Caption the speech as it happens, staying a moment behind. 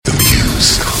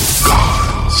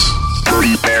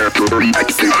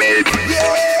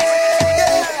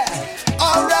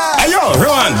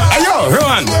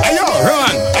Run!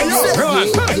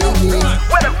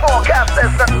 When the forecast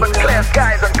says nothing but clear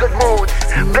skies and good moods,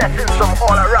 blessings from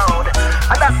all around,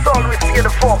 and that's all we see in the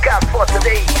forecast for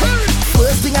today.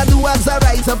 First thing I do as I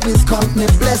rise up is count my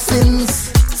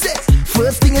blessings.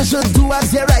 First thing you should do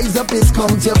as you rise up is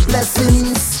count your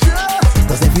blessings.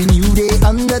 Cause every new day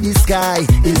under the sky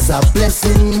is a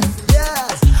blessing.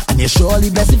 And you're surely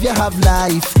blessed if you have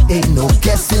life, ain't no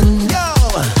guessing.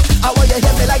 I want you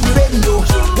hear me like the radio.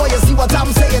 Want you see what I'm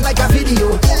saying like a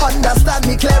video. Understand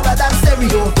me clearer than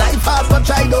stereo. Life hard but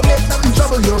try, don't make nothing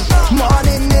trouble you.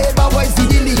 Morning neighbor, voice the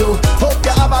dealio. Hope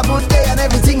you have a good day and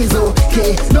everything is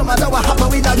okay. No matter what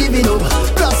happen, we not giving up.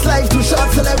 Plus life too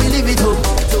short, so let me live it up.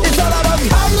 It's all about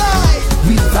the high life.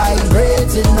 We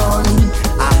vibrating on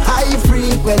a high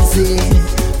frequency.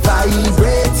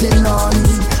 Vibrating on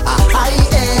a high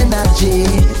energy.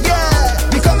 Yeah,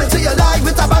 we coming to your life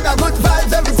with a bag of good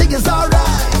vibes. Everything is alright.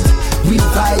 We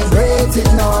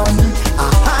vibrating on a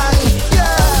high.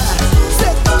 Yeah,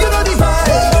 say, you know the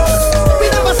vibes. We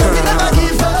never say we never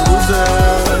give up.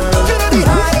 You know the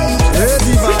hype. Hey,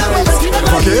 the vibes.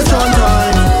 Vacation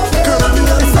time.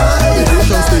 Caribbean side.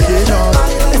 Vacation staycation.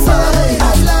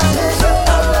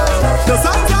 The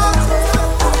Santa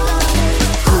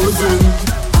cruising.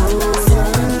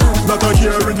 Not a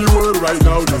here in the world right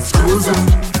now, just cruising.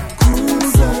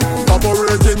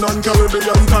 Operating on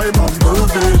Caribbean time, I'm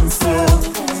moving slow.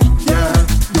 Yeah,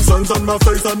 the sun's on my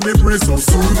face and me breeze so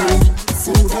soothing.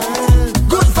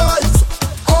 Good vibes,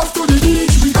 off to the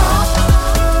beach we go.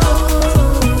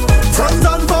 Friends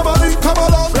and family, come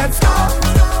along, let's go.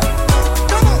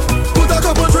 Put a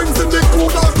couple drinks in the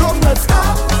cooler, come, let's go.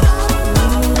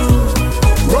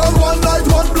 Roll one night,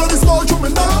 one bloody small to me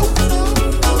now.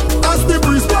 As the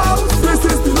breeze blows, this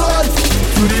is the life.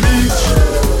 To the beach,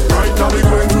 right now we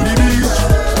going to the beach.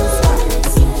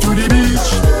 To the beach,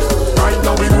 right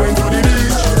now we going to the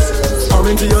beach. Come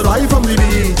into your life from the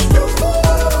beach.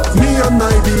 Me and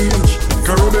my beach.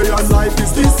 Caribbean life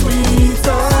is the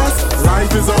sweetest.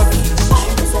 Life is a beach.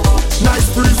 Nice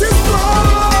breeze is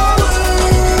blowing.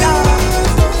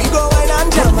 We go wine and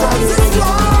jam on it.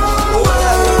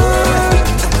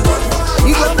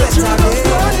 We go better.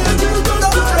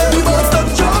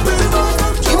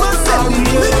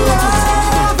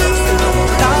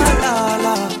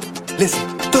 Listen,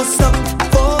 don't stop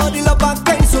for the love of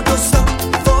kind, so don't stop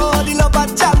for the love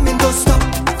of jamming, don't stop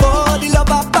for the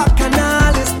love of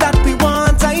bacchanals that we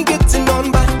want. I ain't getting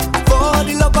on by for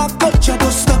the love of culture,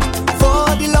 don't stop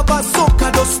for the love of soca,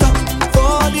 don't stop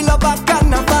for the love of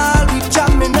carnival. We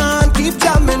jamming on, keep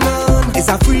jamming on. It's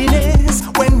a freeness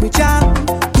when we jam.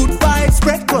 Good vibes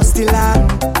spread across the land.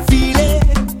 Feel it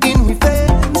in we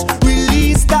veins,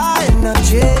 release the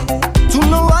energy to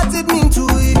know what it means to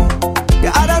it.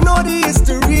 Yeah, I don't know the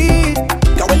history.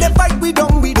 Cause when they fight we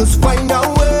don't, we just find our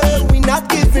way. We not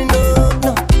giving up,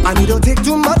 no. And it don't take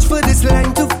too much for this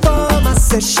line to form a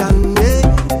session, yeah.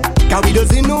 Cause we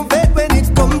just innovate when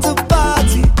it comes to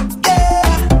party,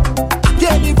 yeah.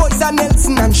 Yeah, the voice of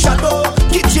Nelson and Shadow,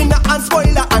 Kitchener and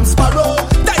Spoiler and Sparrow.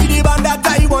 Tidy band that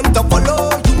I want to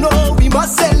follow. You know we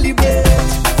must celebrate.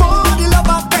 For the love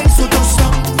of time, so don't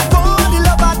stop. For the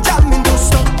love of jamming, don't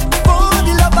stop. For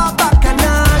the love of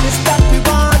bacchanal, it's that we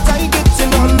want, I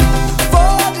getting on.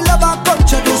 For the love of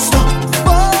culture, don't stop.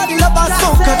 For the love of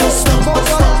soca, don't stop.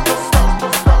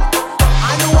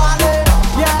 I know all it,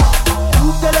 yeah.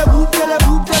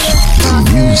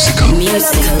 The musical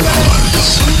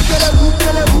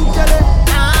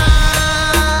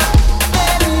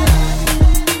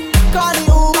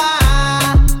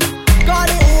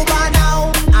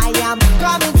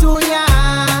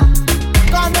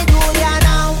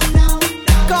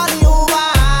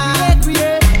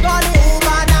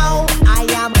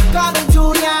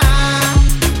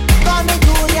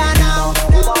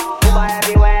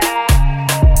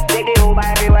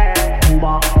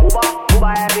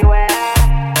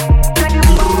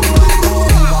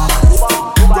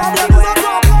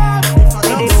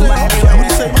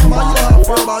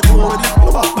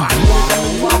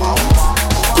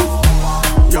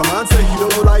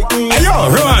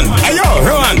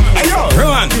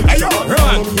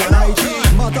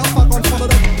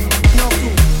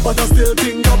but I still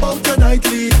think about you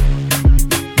nightly.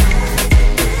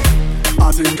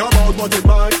 I think about what it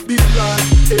might be like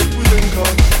if we link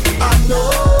up. I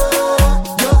know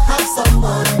you have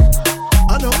someone,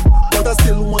 I know, but I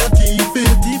still want to keep it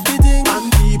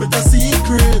and keep it a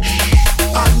secret.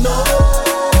 I know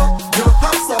you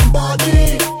have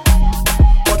somebody,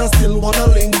 but I still wanna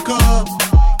link up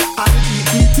and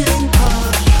keep it in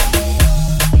touch.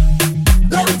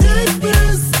 Let me take me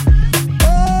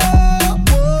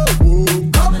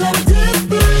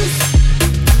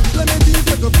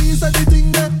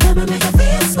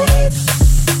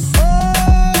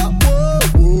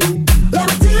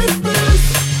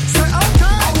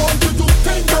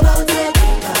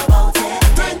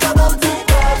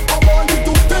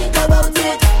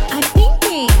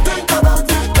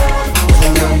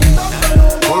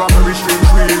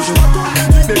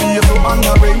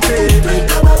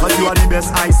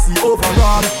best I see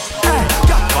overall. Hey,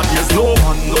 but there's no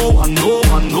one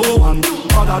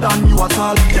other than you at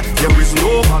all. Yeah, there is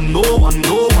no one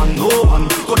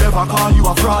could ever call you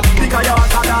a fraud. Because you're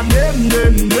hotter than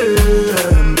them.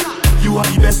 You are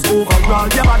the best overall.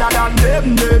 You're better than them.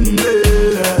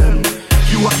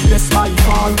 You are the best by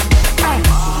far.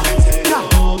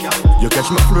 You catch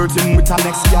me flirting with our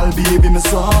next gal, baby, me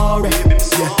sorry.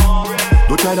 Yeah.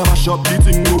 Don't try to mash up the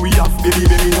thing where we have, baby,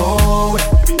 no.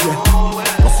 Yeah.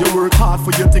 Cause you work hard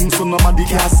for your things, so nobody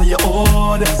can say you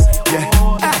own. Yeah.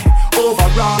 Hey,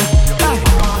 overall. Hey.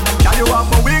 Can you have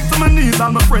a week to my knees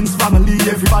and my friends, family?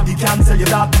 Everybody can tell you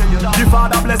that. The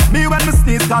Father bless me when me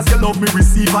sneeze, cause you love me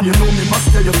receive and you know me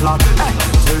must tell you flat. Hey,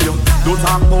 tell you, don't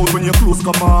talk about when your clothes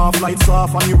come off, lights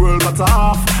off and the world got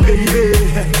off. Hey,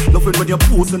 hey, love it when you're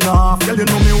posing off, girl you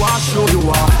know me want show you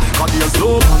off. Cause there's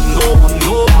no one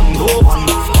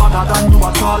other than you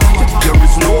at all. There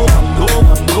is no one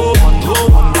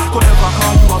could ever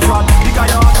call you a fraud. Because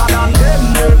you're hotter than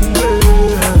them.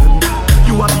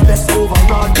 You are the best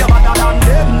overall. You're better than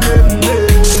them.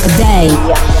 Day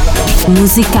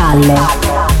musicale.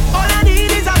 All I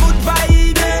need is a good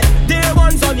vibe. Day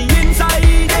one's on the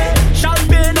inside.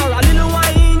 Champagne or a little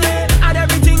wine, and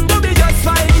everything will be just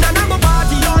fine. And I'm a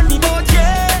party on the boat,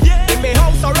 yeah. In my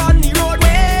house or on the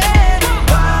roadway.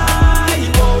 Why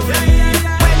you worry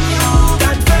when you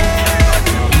can fail?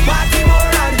 Party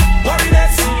more and worry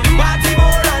less. Party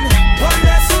more and worry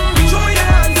less. Throw your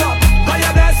hands up, call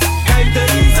your best. Time to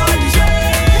ease on the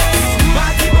stress.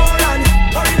 Party more and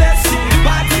worry less.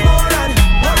 Party more and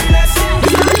worry less.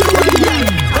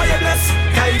 Call your best.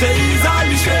 Time to ease on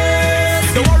the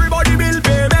stress. Don't worry about the bill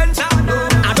payment.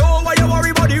 I don't want you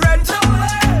worry about the rent.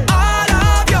 All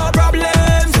of your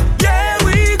problems, yeah,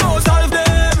 we go solve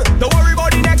them. Don't worry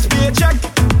about the next paycheck.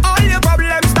 All your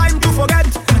problems, time to forget.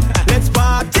 Let's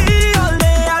party all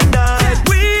day and night.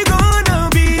 We gonna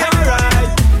be alright.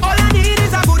 All I need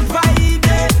is a good vibe,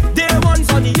 yeah. Day one's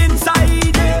on the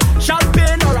inside, yeah.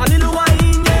 Champagne or a little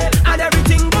wine, yeah. And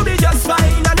everything will be just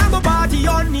fine. And I'm a party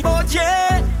on the boat,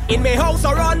 yeah. In my house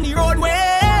or on the roadway.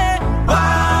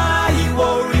 Why you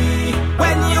worry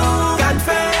when you can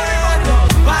fail?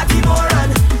 Party more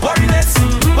and worry less.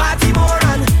 Party more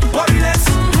and worry less.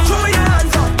 Throw your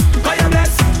hands up, call your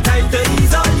best. Time to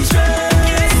ease on the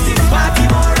stress. Party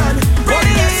more and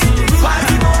worry less.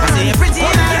 Party more and worry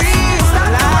less.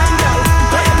 Start to wind down,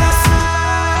 call your best.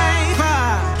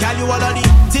 Girl, you all on the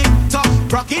TikTok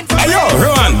rocking for me.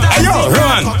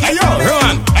 Run.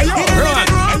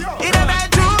 In a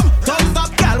bedroom, thumbs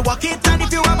up, girl, walk it. And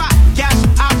if you ever cash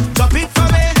up, drop it for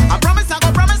me. I promise I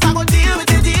go deal with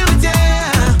you.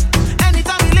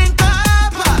 Anytime we link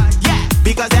up, yeah,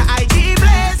 because your IG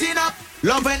blazing up.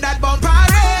 Love when that bumper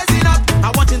raising up.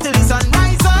 I watch until the sun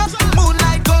rise up,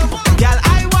 moonlight come. Girl,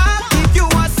 I want if you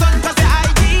a sun, cause your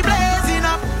IG blazing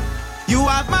up. You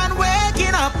have man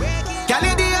waking up. Girl,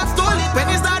 you the stolen when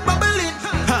you start bubbling.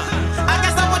 I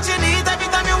guess that's what you need every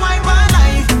time you wipe my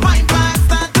life. Wipe back,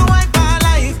 start to wipe my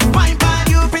life. Wipe back,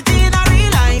 you pretty in a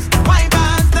real life. Wipe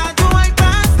back, start to wipe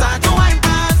back, start to wipe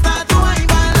back, start to wipe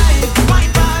my life.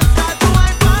 Wipe back, start to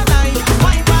wipe my life.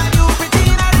 Wipe back, you pretty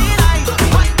in a real life.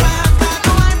 Wipe back, start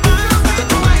to wipe back, start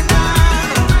to wipe back.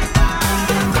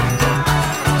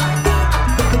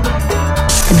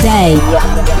 Day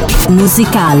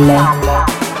musicale.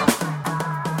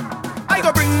 I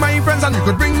go bring my friends and you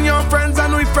could bring your friends,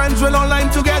 and we friends will all line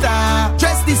together.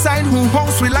 Just decide who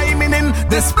house we liming in.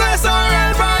 This place are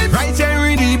real vibe. Right here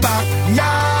in the back.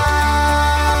 Yeah,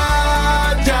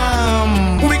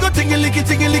 jam. We go tingy-licky.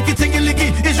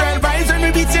 Israel vibes when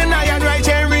we beat your iron right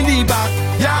here in the back.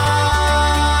 Yeah,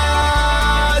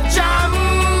 jam.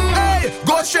 Hey,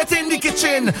 go straight in the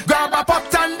kitchen. Grab a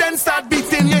pot and then start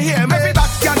beating. You hear me? Every back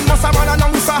can must have an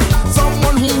announcer.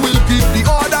 Someone who will give the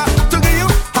order to give you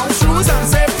house rules and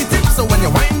safety tips. So when you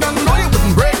wind down low, you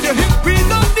wouldn't break your hip. We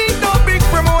don't need no big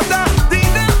promoter. The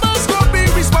neighbors go be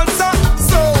responsible.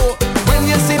 So when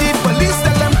you see the police,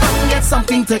 tell them come get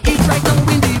something to eat right now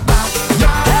in the back.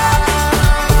 Yeah,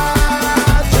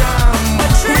 jam.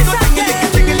 We go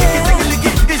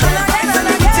tingy-licky. Israel vibes and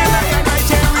we beat your iron right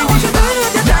here in the back.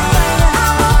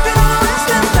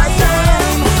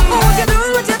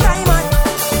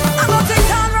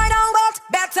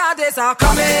 Days are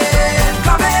coming,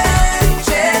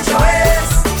 change your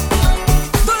ways.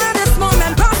 Don't let this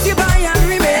moment pass you by and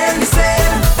remain the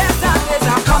same. Better days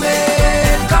are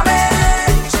coming,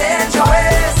 change your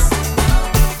ways.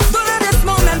 Don't let this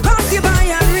moment pass you by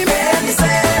and remain the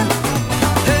same.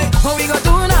 Hey, what we gonna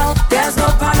do now? There's no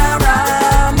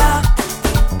panorama.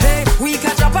 Hey, we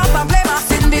can jump up and play mass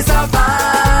in the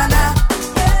savannah.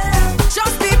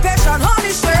 Just be patient, hold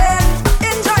the strength.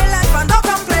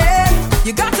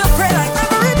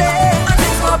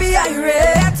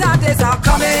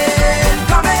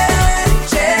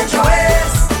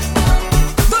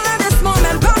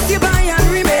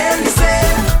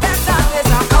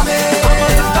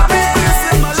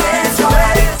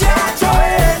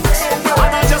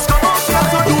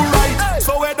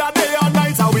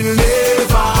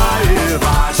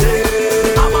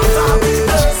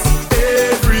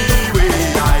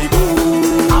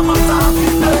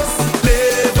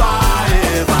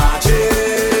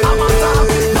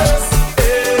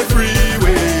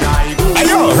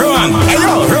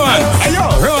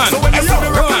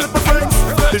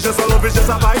 so love is just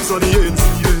a vibe, so the ends.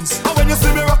 And when you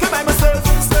see me rocking by myself,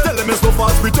 tell them it's no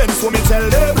false pretense, so me tell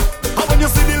them. And when you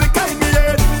see the liquor in me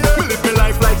head, me live my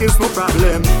life like it's no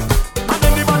problem. And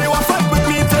anybody who fight with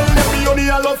me, tell them me only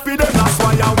a love for them. That's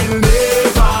why I will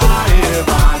never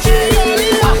ever change.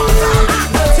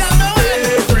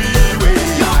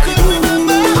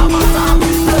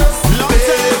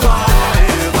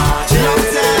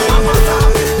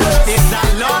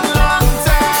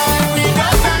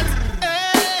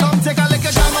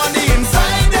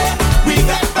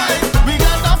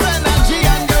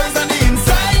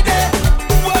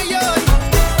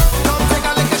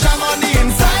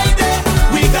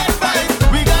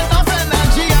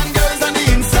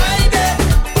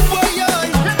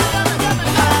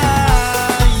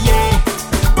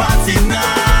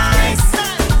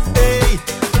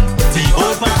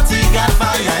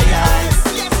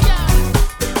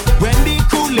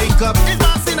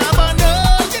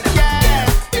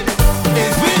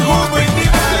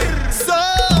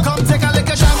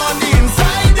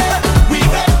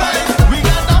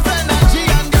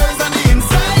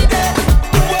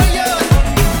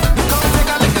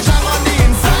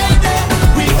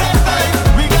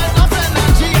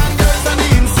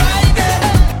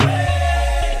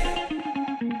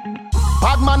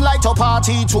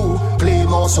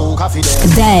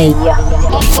 Day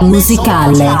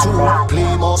musicale.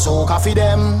 Play more soca for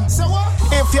them.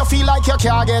 If you feel like you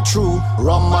can't get through,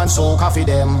 rum and soca for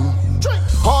them.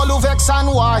 All who vex and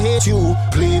who hate you,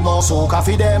 play more soca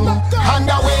for them. And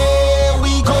away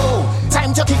we go.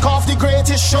 Time to kick off the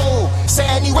greatest show. Say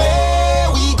anywhere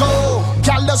we go.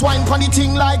 Gal does wine pon the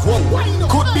thing like whoa.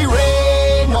 Could be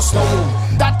rain or snow.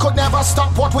 That could never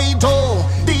stop what we do.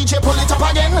 DJ pull it up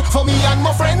again for me and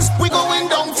my friends. We going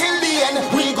down till the end.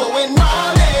 We going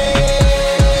gnarly.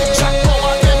 Jack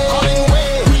power them calling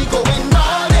way. We going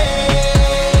gnarly.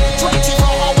 24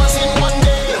 hours in one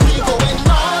day. We going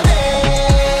gnarly.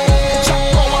 Jack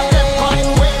power them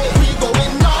calling way. We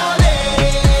going gnarly.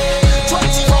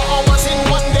 24 hours in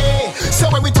one day. So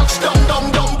when we touch down,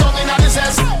 down, down, down in the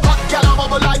zest. Hot gal a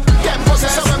bubble like them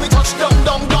possess. So when we touch down,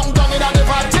 down, down, down in the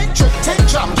vibe. Take trick, take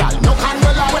jam, gal. No can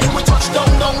rely. When we touch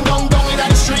down, down, down, down in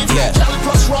the street. Yeah. Gal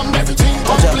plus rum, everything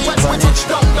complete. When we touch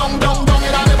down, down, down, down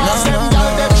in the vibe. Them gal,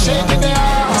 them shaking their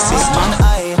ass. This man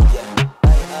I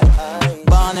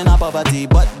born in a poverty,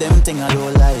 but them thing I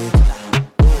don't like.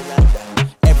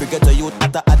 Every ghetto youth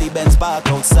at the Benz park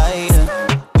outside.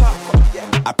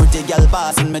 A pretty girl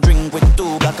passing me drink with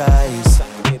two black eyes.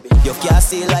 You can't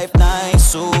see life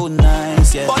nice, so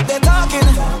nice, yeah. But they talking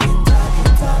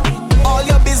all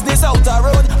your business out the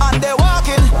road, and they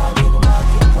walking,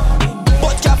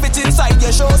 but can't fit inside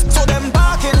your shows, so them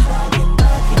barking,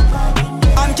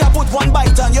 and can't put one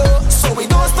bite on you. So we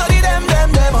don't study them,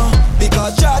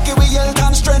 because Jackie we health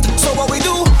and strength. So what we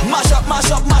do? Mash up, mash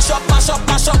up, mash up, mash up,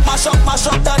 mash up, mash up, mash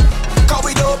up that. Cause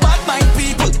we do bad mind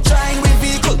people, trying with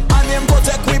vehicle, and them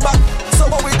protect we back. So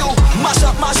what we do? Mash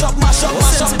up, mash up, mash up,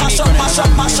 mash up, mash up, mash up,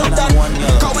 mash up that.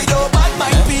 Cause we do bad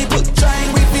mind people,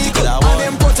 trying with vehicle, and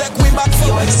them protect we back.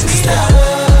 So we stay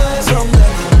away from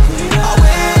them,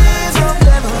 away from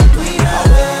them,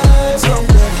 away from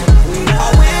them,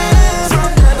 away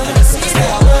from them. Stay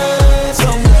away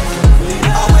from them,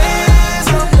 away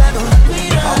from them,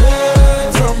 away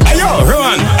from them. Ayo,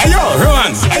 run, ayo,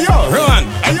 run, ayo, run,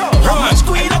 ayo, run.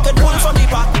 Queen I could pull from the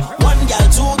back. One gal,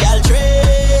 two gal, three.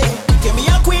 Give me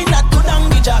a queen that could down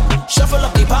the jack. Shuffle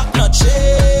up the pack, not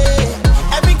shade.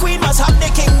 Every queen must have the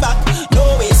king back.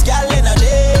 No waste gal energy.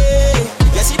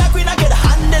 You see that queen I could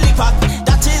handle the pack.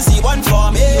 That is the one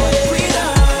for me. Queen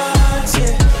heart,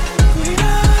 yeah. Queen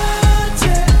heart,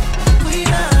 yeah. Queen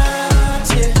heart,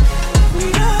 yeah.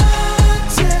 Queen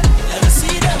heart, yeah. Let me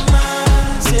see them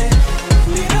hearts, yeah.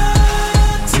 Queen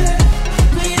heart, yeah.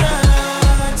 Queen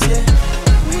heart, yeah.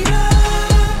 Queen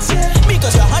heart, yeah.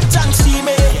 Because your heart and see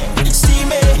me, see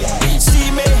me, see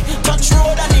me. Touch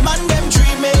road and the man them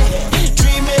dream me,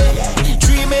 dream me,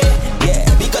 dream me. Yeah,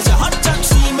 because your heart and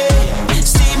see me,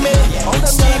 see me,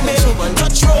 see me.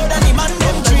 Touch road and the man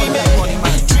them dream me,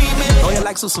 dream me. Oh, you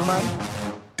like Susu, man?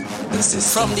 This is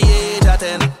from the age of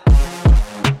 10.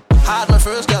 Had my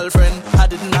first girlfriend. I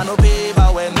didn't have no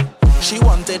paper when she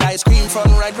wanted ice cream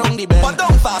from right round the bend. But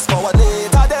don't fast forward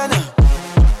later then.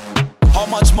 How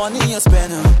much money you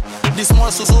spend? This small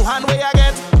Susu hand where I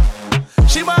get,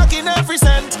 she marking every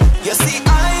cent. You see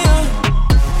I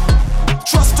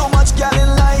trust too much gal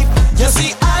in life. You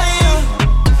see I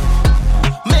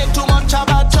Make too much a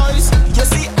bad choice. You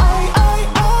see I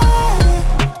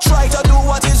try to do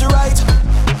what is right.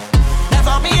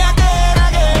 Never me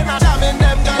again. I'm jamming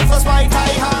them girls for spite. I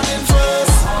hand in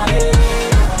first.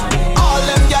 All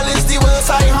them gal is the worst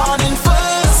I hand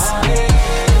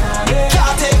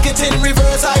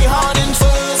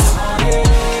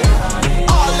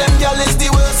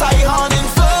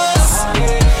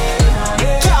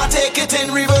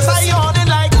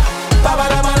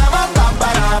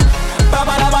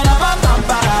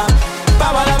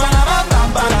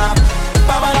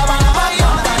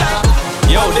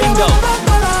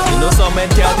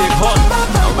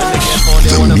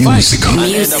Musical.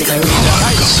 Listen.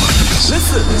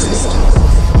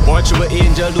 Portugal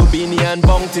Angel, Lubini and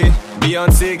Bounty.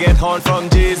 Beyonce get horn from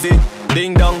Jay-Z.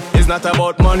 Ding dong is not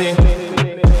about money.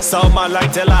 Some man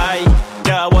like to lie.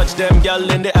 Can't watch them girl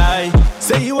in the eye.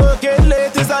 Say you working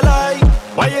late is a lie.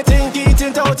 Why you think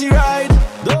eating out you ride?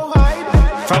 Don't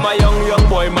hide. From a young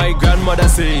boy, my grandmother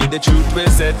say the truth will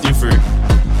set you free.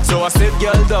 So I sit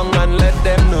girl down and let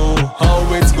them know how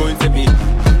it's going to be.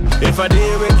 If I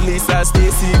deal with Lisa,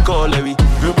 Stacy, Coley,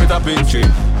 group it up in three.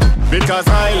 Because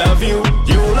I love you,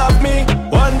 you love me,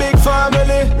 one big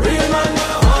family. Real man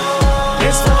go home.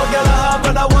 It's 4 girl I have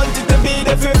and I want it to be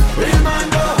the 5th. Real man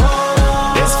go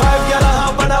home. It's 5 girl I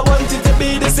have and I want it to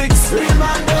be the 6th. Real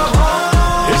man go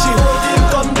home. If she hold team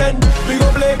come then, we go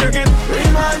play cricket. Real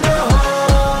man go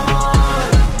home.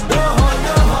 Go home.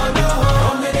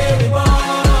 From the day we born.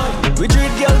 We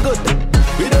treat girl good,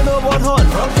 we don't know about horn.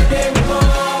 From the day we born.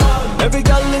 Every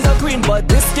girl is a queen, but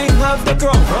this king have the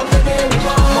crown. From the day we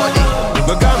born.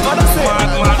 My grandfather said,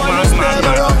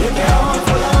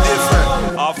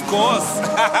 different, of course.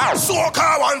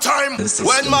 Soca one time.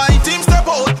 When my team step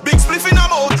out, big spliff in a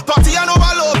mouth, party and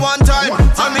overload one time.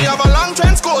 And me have a long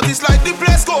trench coat, it's like the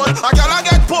place cold. I gotta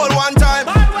get pulled one time.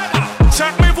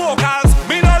 Check me vocals,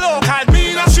 me no local,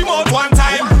 me no shimote one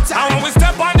time. And when we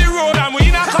step on the road and we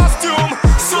in a costume,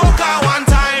 soca one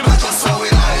time. Just so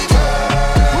we like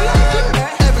it.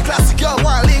 Every classic girl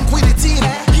want link with the team.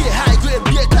 Be a high grade,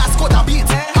 be a class code a beat.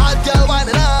 Hard girl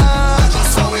winding up.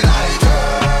 Just so we like it.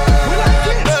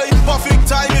 Hey, perfect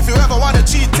time if you ever wanna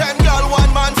cheat. 10 girl,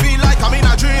 one man feel like I'm in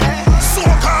a dream.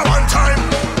 Soca one time.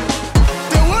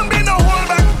 There won't be no hold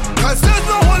back, cause there's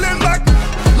no holding back.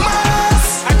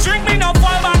 Mass. I drink me no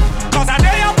fall back, cause I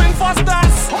day up in first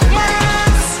class.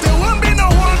 Mass. There won't be no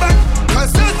hold back,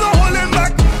 cause there's no holding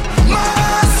back.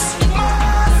 Mass.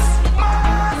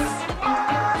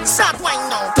 Stop wine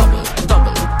now. Double,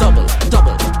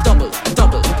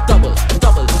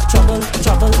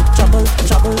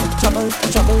 trouble,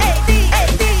 trouble.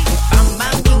 Hey, bam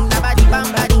bam ding da ba di bam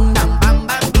ba ding dam, bam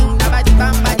bam ding da ba di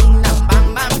bam ba ding dam,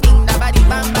 bam bam ding da ba di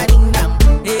bam ba ding dam.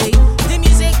 Hey, the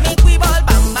music make we ball,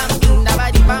 bam bam ding da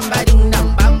ba di bam ba ding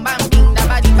dam, bam bam ding da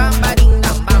ba di bam ba ding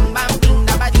dam, bam bam ding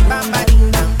da ba di bam ba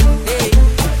ding dam. Hey,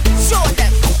 show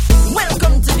them.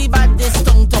 Welcome to the baddest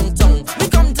tongue. We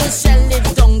come to shell it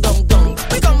dong.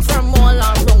 We come from all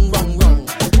around, wrong.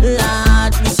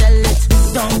 Lord, we shell it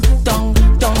dong.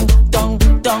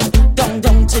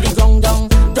 To the gong dong,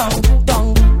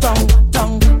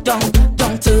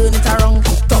 turn it around.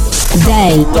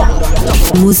 Day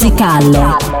musicale.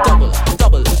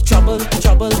 Double,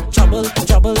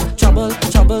 trouble.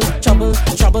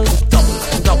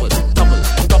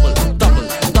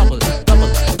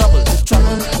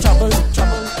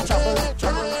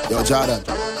 Yo, Jordan.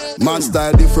 Man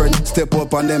style different, step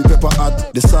up and then pepper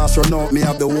hot. The sauce run out, me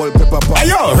have the whole pepper pot.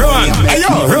 Ayo, Rowan.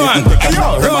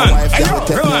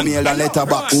 Take no meal and let her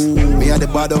back. Me had the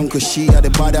bad uncle, she had the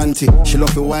bad auntie. She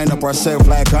love to wind up herself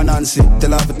like a Nancy.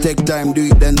 Tell her to take time, do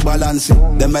it, then balance it.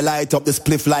 Then me light up the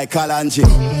spliff like Kalanji.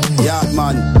 Yard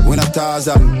man, win a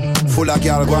Tarzan. Full of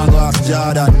girl, go and go ask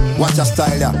Jordan. Watch her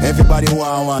style, yeah. Everybody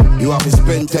want one. You have to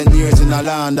spend 10 years in a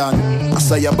London. I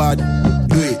say you bad,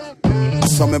 do it. I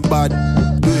saw me bad,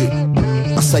 do it.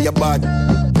 I say you bad,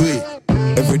 do it.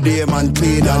 Every day man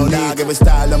clean and dog. Every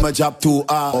style of my job too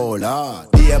hard. Oh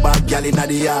Lord, be a bad gal in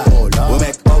the yard. Oh Lord, we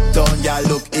make uptown gal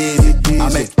look easy. I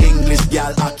make English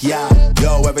gal act yard.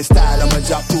 Yo, every style of my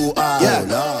job too hard. Yeah. Oh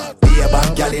Lord, be a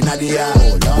bad gal in the yard.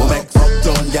 Oh Lord, we make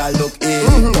uptown gal look easy.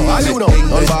 I make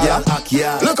English gal act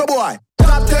yard. Look a boy.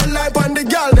 Top 10 life on the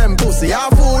gal them pussy, ya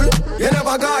fool. You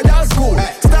never got y'all school.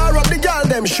 Star up the gal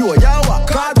them show, ya what?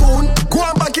 Cartoon, go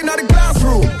on back in the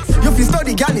classroom. You fi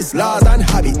study gal is laws and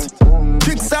habit.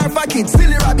 Tricks are for kids,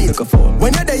 silly rabbit.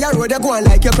 When you're there, you road, you go on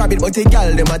like your rabbit. But the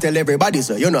gal them a tell everybody,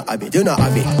 so you not have it, you not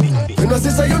have it. You know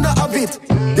sister, you not have it.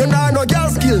 You not no gal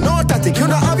skill, no tactic, you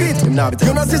not have it. You know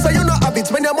sister, you not have it.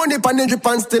 When your money pan in drip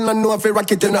and still not know if you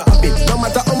rock it, you not have it. No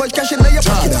matter how much cash in your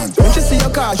pocket. When she see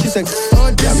your car, she say,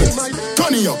 oh damn it.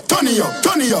 Turn it up.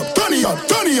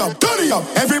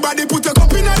 Everybody put your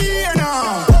cup in the air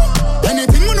now.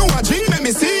 Anything you know I drink, let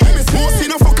me see. Most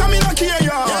enough for coming up here,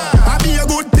 yeah. I be a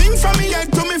good thing from me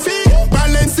head to me feet.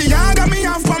 Balenciaga me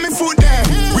have for me foot there.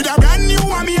 With a brand new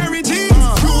one me every jeans.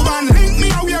 Cuban link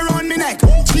me out here on me neck.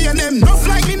 Chain them nuff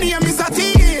like me name is a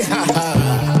T.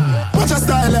 Watch a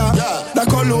style, yeah. The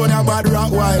cologne a bad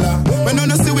Rottweiler. When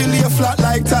you see we lay flat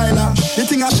like Tyler. The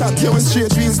thing I shot here was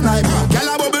straight real sniper.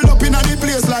 Girl a bubble up in the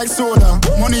place like soda.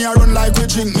 Money I run like we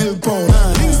drink milk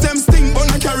powder. Things them stink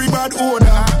but I carry bad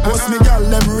odor. Boss me girl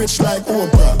them rich like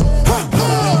Oprah.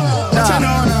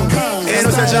 you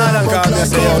know, say Jordan come and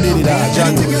say, yo, Diddy that.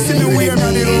 Anything you see me wear,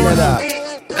 man, you know that.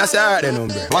 That's alright, then,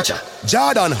 number. Watch out.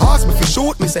 Jordan ask me fi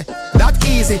shoot me say that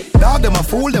easy. Dog them a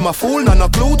fool, no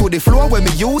clue to the floor when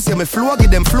me use. Yeah me floor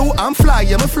give them flu, I'm fly,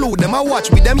 yeah me flew. Them a watch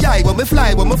with them yai when me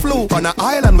fly, when me flew. On an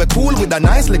island we cool with a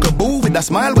nice little boo. With a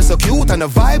smile we so cute and a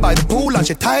vibe by the pool. And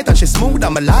she tight and she smooth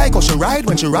and me like how she ride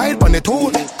when she ride on the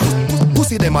tool.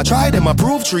 Pussy them I try, them I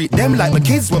prove. Treat them like my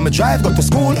kids when me drive go to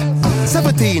school.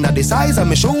 17 at the size of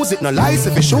my shoes. It no lies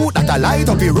if you shoot that I light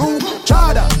up your room.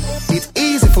 Jordan, it's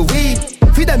easy for we.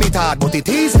 Feed them it hard, but it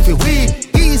easy for we.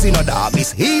 Easy no dog,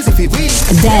 it's easy for we.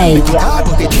 Day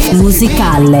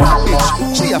musicale.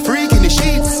 She a freak in the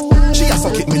sheets. She a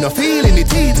suck it, me no feel in the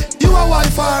teeth. You a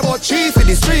wildfire, but she for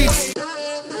the streets.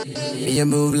 You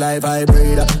move like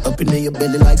vibrator, up in your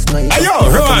belly like snake.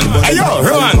 Ayo, run! Ayo,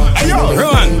 run! Ayo,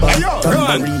 run! Ayo,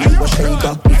 run!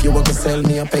 If you want to sell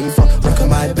me a paper, rock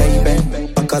my baby.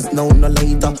 Because now no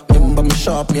later. Remember me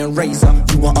sharp, me and razor.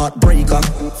 You a heartbreaker.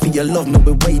 For your love, me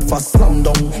we wait for slum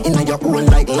down. In your own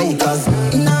like Lakers.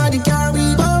 In the car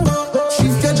we go.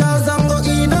 Shift your jaws and go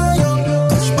in a yo.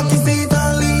 Touch back his seat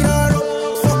and lead her up.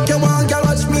 Fuck your one, girl,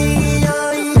 watch me.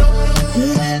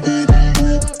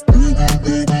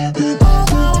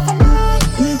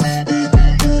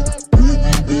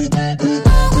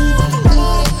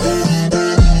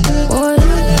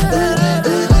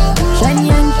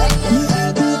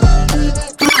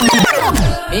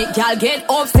 Y'all get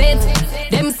upset,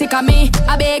 them sick of me.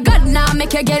 I beg God now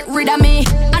make you get rid of me.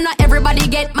 I know everybody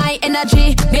get my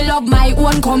energy. Me love my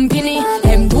own company.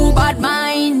 Them too bad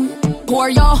mind. Poor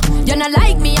yo, you not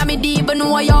like me, I me deep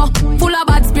know yo. Full of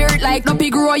bad spirit like no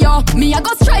pig grow yo. Me I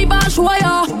go strive and show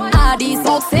yo. All this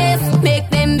success make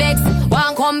them vex.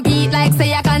 Want compete like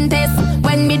say I contest.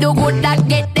 When me do good that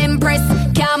get them press.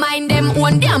 Can't mind them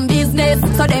own damn business.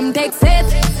 So them take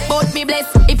it, but me bless.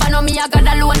 If I know me I got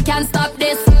alone can't stop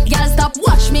this. Girl stop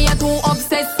watch me, you're too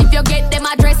obsessed. If you get them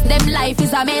address, them life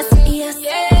is a mess. Yes.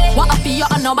 Yeah. What up you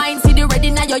on no mind, see the ready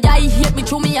now your eye. Hate me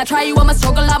through me, I try when I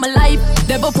struggle I'm alive.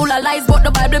 Devil full of lies, but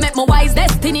the Bible make me wise.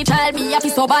 Destiny child, me have to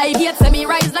survive. Hate say me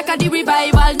rise like a the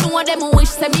revival. No them wish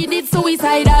say me did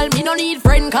suicidal. Me no need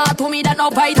friend car to me that no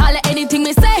vital. Anything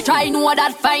me say, try know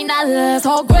that final.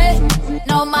 So great,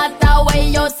 no matter what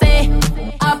you say,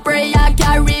 I pray I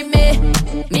carry me.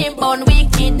 Me born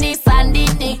wickedness and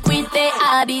iniquity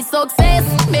are the success.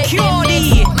 Make them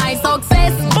make my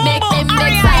success. Make them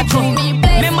vex I through me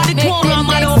bless. Make them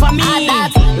vex over me.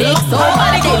 Make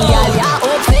somebody them girl ya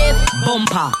upset.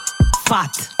 Bumper,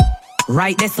 fat,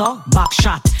 right there so, back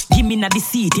shot. Give me na the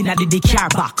seat inna the car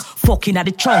back. Fucking at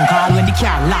the trunk all when the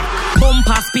car lock.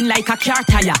 Bumper spin like a car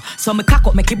tire. So me cock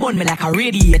up make it burn me like a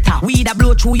radiator. Weed a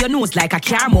blow through your nose like a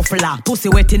car muffler. Pussy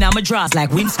wet inna my drawers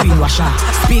like windscreen washer.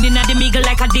 Spinning at the middle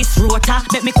like a disc rotor.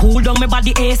 Make me cool down my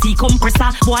body AC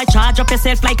compressor. Boy charge up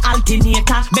yourself like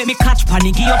alternator. Make me catch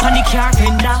panic up on the car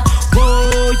fender.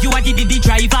 Whoa, you are the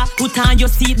driver. Put on your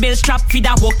seatbelt strap for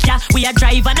the walk ya. We a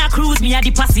drive and a cruise, me a the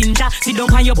passenger. Sit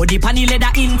down on your body pan the leather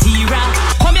interior.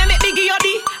 Come here make me give you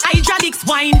the hydraulics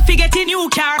wine. Forget a new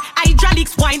car,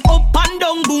 hydraulics wine. Up and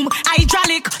down boom,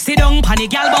 hydraulic. Sit down pan the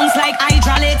gal bounce like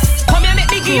hydraulics. Come here make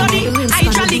me give you the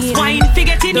hydraulics wine.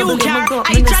 Forget a new car,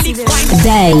 hydraulics wine.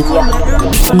 Day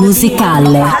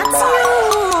musicale.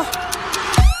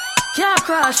 Car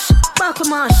crash, buckle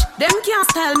mash. Them can't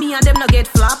style me and them no get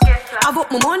flap. I've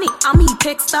up my money and me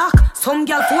take stock. Some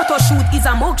girl photo shoot is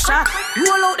a mug shot.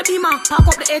 Roll out the beamer, pack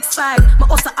up the X5. My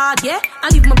hustle hard, yeah, I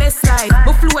live my best side.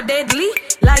 My flow deadly,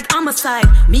 like homicide.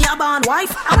 Me a born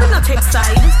wife, I will not take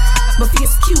side. My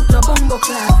face cute, no bumbo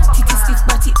clad. Titty stiff,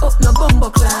 body up, no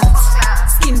bumbo clad.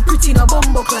 Skin pretty, no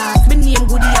bumbo clad. My name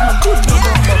goody, I'm a good, no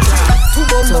bumbo clad. Two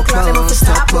bumbo clad, them off the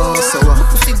top boss. My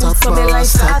pussy good, so me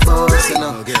like that.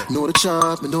 Know the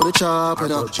chop, me know the chop,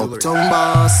 and uptown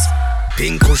boss.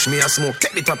 Pink kush me a smoke,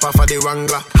 take the top off of the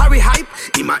Wrangler. Harry hype,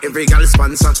 he my every girl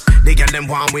sponsor. They get them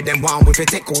one with them one with a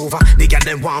take over. They get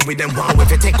them one with them one with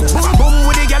a take over. Boom boom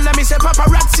with the girl, let me say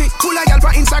paparazzi. Full of girl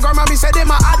for Instagram, and me say them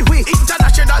a odd way.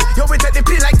 International, yo we take the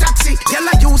pill like taxi. Girl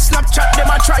I use Snapchat, them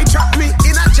a try trap me.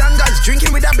 In a jungles,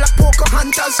 drinking with a black poker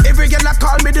hunters. Every girl a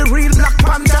call me the real Black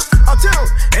Panther. I tell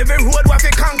every road what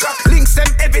we conquer. Links them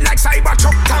heavy like cyber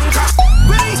truck tanker.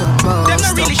 Wait, them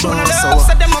not really showing love.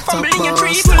 So them a family in your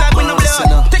tree, full like we no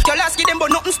blood. Take your last, give them,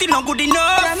 but nothing still not good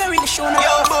enough. I'm not really sure now.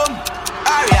 Yo, boom.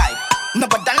 Alright. No,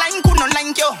 but the line could not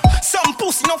like you. Some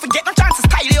pussy, don't forget no chance to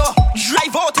style you.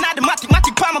 Drive out in the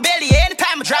matic palm my belly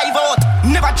anytime I drive out.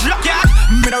 Never drop yard.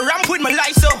 Me no ramp with my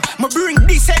life, so. Me bring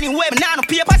this anyway, but now no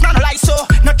papers, now no lies, so.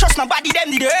 No trust nobody,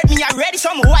 them did hurt me already,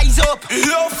 so I'm wise up.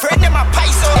 Yo, friend, them a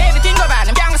pie, so. Everything go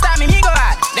bad, them can't stop me, me go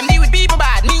bad. Them deal with people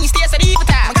bad, me stay so deep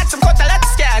time. I got some cut a lot.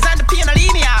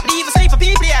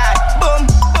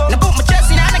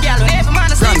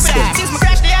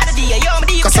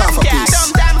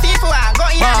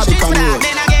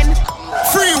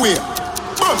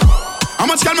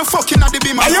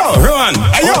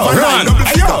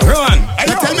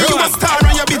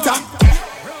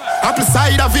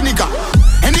 nigga.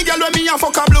 Any girl when me a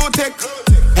fuck a blue tech.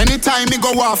 Anytime me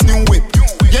go off new whip.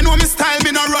 You know me style,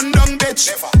 me no run down bitch.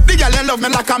 The girl you love me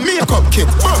like a makeup kit.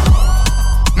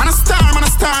 Man a star, man a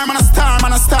star, man a star,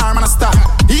 man a star, man a star.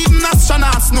 Even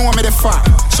astronauts know me the far.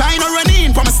 Shine or run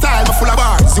in from a style, but full of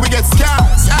bars. We get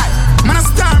scars. Man a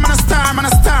star, man a star, man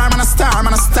a star, man a star,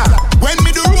 man a star. When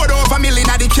me do road over million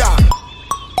at the car.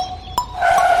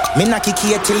 Me knock it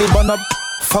here till he burn up.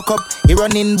 Fuck up, he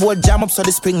running board jam up so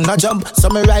the spring no jump. So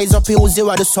me rise up, he use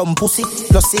zero to some pussy.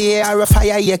 Plus the air a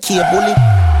fire, he a key bully.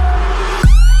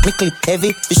 Me clip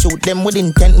heavy, we shoot them with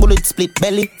intent, bullet split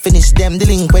belly. Finish them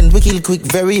delinquent, we kill quick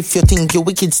very. If you think you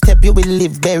wicked step, you will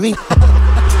live berry.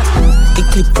 He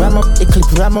clip ram up, he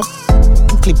clip ram up.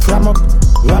 He clip ram up,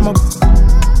 ram up.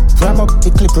 Ram up, he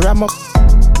clip ram up.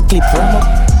 He clip ram up.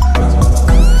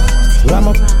 Ram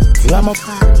up, ram up.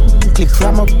 He clip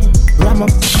ram up, ram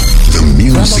up. The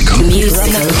musical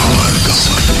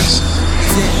hardcore.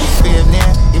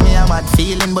 Give me a mad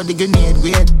feeling, but the grenade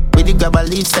great. With the grab a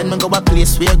leaf, send me go a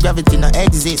place where gravity no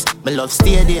exist. My love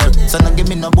stay there, so no give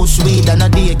me no bush weed and no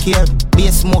daycare. Be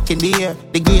a smoke in the air,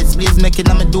 the grades blaze making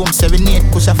on my dome serenade.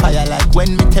 Push a fire like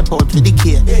when me tap out with the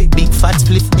care. Big fat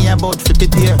split me about 50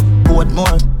 pair. Boat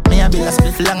more, me a bill a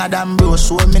split longer than bro.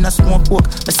 Show me no smoke pork,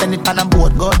 me send it on a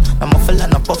boat god. I'm a fella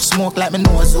no puff smoke like me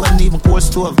nose zone. Even cold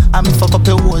stove, I me fuck up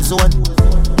a whole zone.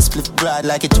 Split broad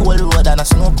like a toll road and a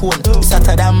snow cone. It's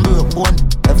hotter than broke bone.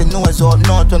 Every nose out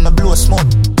north when I blow smoke.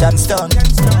 Johnstown.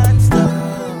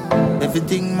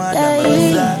 Everything mad,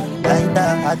 I'm like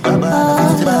that. I grab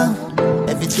a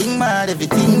everything mad,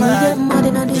 everything mad.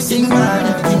 Everything mad,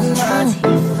 everything mad.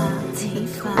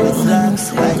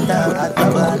 Like that, I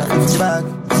grab a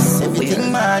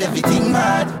everything mad, everything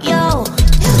mad. Yo.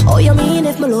 Oh, you mean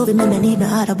if me love him, me need me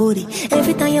hard a body.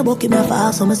 Every time you book him, I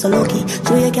fall, so me so lucky.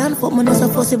 Sure you can't fuck me, no so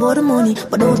fussy about the money.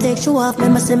 But don't take show off,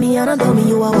 me say me and a dummy.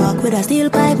 You a walk with a steel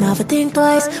pipe, now for think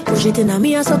twice. Push it in a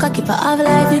me and so keep a have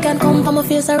life. You can come from my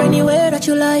face or anywhere that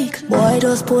you like. Boy,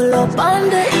 just pull up on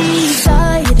the east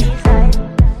side.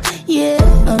 Yeah,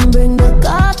 and bring the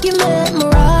cock, you make me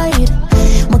ride.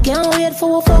 I can't wait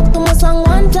for a fuck to my song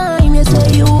one time. You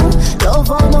say you love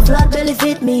how my flat belly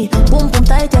fit me. Boom boom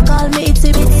tight, you call me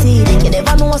itsy bitsy. You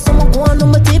never know what's someone go on,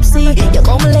 I'm tipsy. You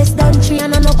come less than 3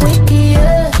 and I'm no quickie,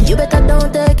 yeah. You better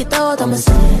don't take it out, I'ma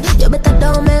say. You better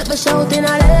don't make me shout in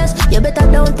a race. You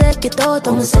better don't take it out,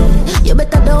 I'ma say. You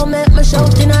better don't make me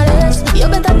shout in a race. You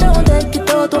better don't take it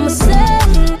out, I'ma say.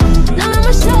 Now make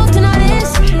me shout in a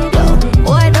race. Yo,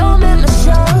 why don't make me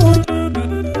shout?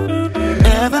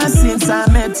 Ever since I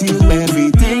met you,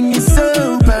 everything is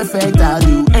so perfect. I'll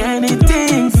do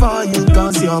anything for you,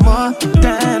 cause you're more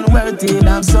than worth it.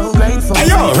 I'm so grateful.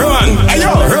 Ayo, run!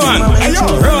 Ayo, run!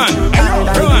 Ayo, run! Ayo,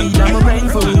 run! I'm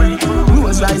grateful. Who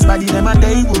was rice body, them a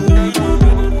day woo.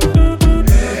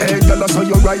 Hey, girl, that's how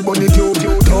you ride bunny cute.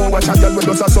 Don't watch a girl with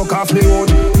us a suck off the road.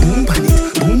 Boom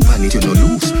pan it, you no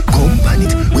lose. Come pan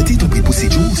it, wet it up with pussy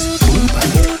juice. Boom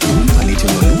pan it, you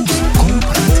no lose. Come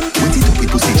pan it, wet it up with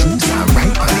pussy juice. I'm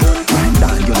right pan it, right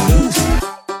down, you no lose.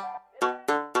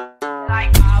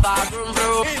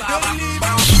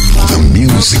 The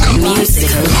musical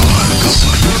hardcore.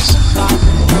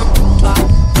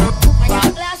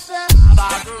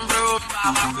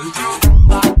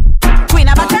 Queen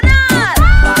of Bacchanal,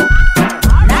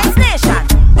 Nice Nation.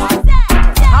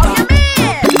 How you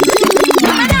mean?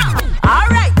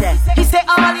 Alright then. He say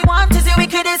all he wants is the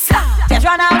wickedest slap. Just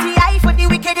run out the eye for the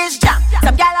wickedest jam.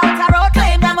 Some gal out the road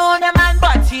claim them own them man,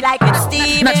 but she like it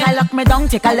steamy. Not try lock me down,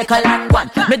 take a little and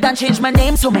one. Me done change my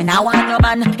name, so me now want no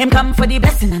man. Him come for the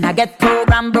blessing and I get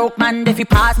program broke man. If he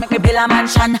pass, make me build a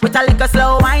mansion. With a little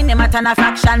slow wine, him a turn a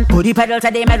fraction. Put the pedal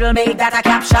to the metal, make that a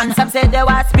caption. Some say they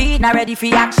want speed, not ready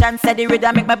for action. Said the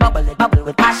rhythm make me bubble, it bubble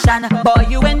with passion. Boy,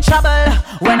 you in trouble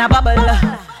when I bubble.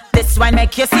 This wine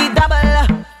make you see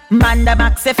double. Man the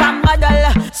max if I'm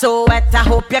model. So wet I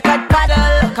hope you could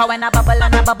paddle. Cause when I bubble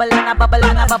and I bubble and I bubble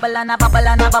and I bubble and I bubble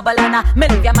and I bubble and I me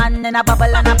leave your man in a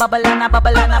bubble and I bubble and I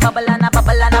bubble and I bubble and I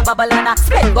bubble and I bubble and I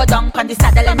split go down on the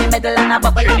saddle in the middle and I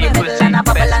bubble in the middle and I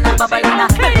bubble and I bubble and I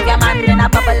me leave your man in a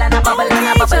bubble and I bubble and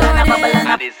I bubble and I bubble and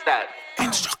I.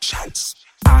 Instructions.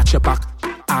 Arch your back,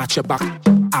 arch your back,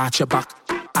 arch your back,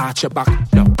 arch your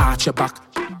back, no, arch your back,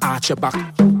 arch your back,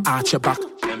 arch your back.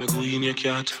 Let me go in your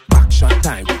cat. Back shot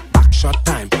time, back shot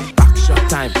time, back shot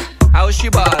time. How's she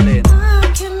ballin'?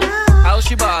 How's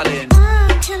she ballin'?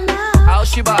 How's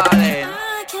she ballin'?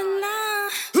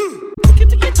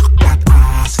 That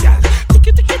ass, gal.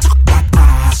 That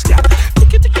ass, gal.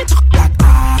 That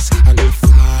ass. A little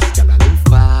fast, gal. A little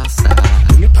faster.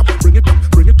 Bring it up, bring it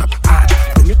up, bring it up, arch.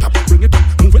 Bring it up, bring it up,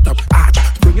 move it up, arch.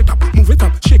 Bring it up, move it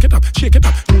up, shake it up,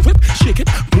 move it, shake it,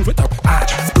 move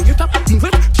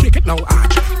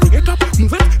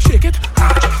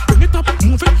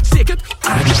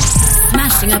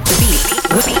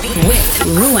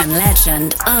edition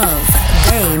of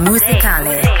Day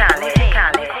Musicale.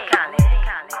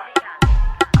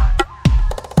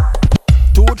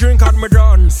 Two drink and me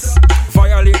dance.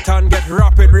 Violate and get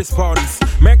rapid response.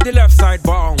 Make the left side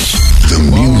bounce. The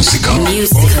musical. Where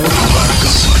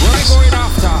we going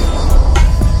after?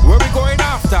 Where we going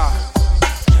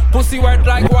after? Pussy wet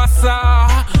like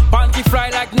wassa. Panty fly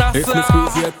like NASA. If me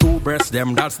squeeze your two breasts,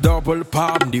 them that's double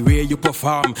palm. The way you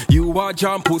perform, you a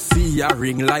jump pussy a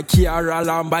ring like Kiara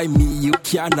Lamb. By me you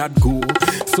cannot go.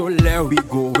 So let we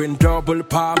go in double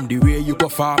palm. The way you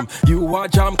perform, you a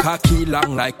jump khaki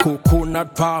long like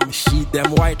coconut palm. Sheet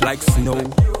them white like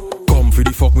snow. Come for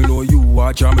the fuck, me know you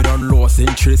are jamming on lost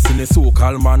interest in the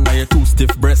so-called man. Now you two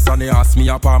stiff breasts and they ask me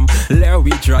a palm. Let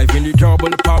we drive in the double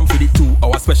palm for the 2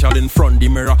 hour special in front the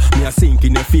mirror. Me a sink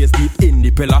in your face deep in the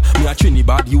pillar. Me a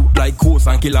Trinidad youth like ghost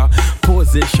and killer.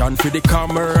 Position for the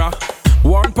camera.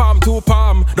 1 palm, 2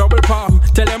 palm, double palm.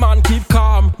 Tell a man keep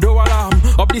calm, no alarm.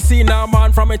 Up the scene now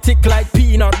man from a tick like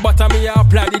peanut butter. Me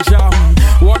apply the jam.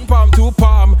 1 palm, 2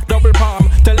 palm, double palm.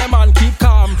 Tell a man keep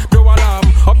calm, no alarm.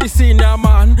 Up the scene now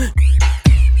man.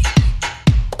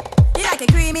 He like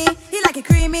it creamy, he like it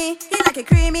creamy, he like it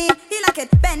creamy, he like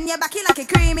it bend your back, he like it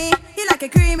creamy, he like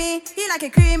it creamy, he like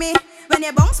it creamy. When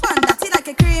you bounce on that, he like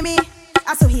it creamy.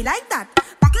 Ah, so he like that.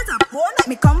 Back it up, hold make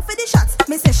me come for the shots.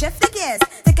 Me say shift the gears,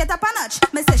 take it up a notch.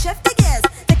 Me say shift the gears,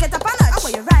 take it up a notch. How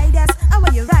will you ride us? How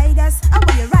will you ride us? How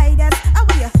will you ride us? How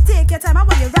will you take your time? How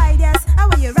will you ride us? How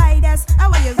will you ride us?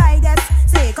 How will you ride us?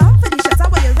 Say come for the shots. How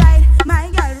will you ride? My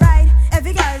girl ride,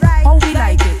 every girl ride. How we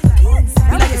like it?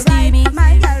 We like it steamy.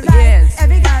 My girl ride,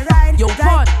 every girl ride. Yo,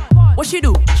 what? What she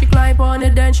do? She climb on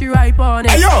it, then she ride on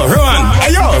it. Ayo, run!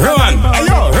 Ayo, run!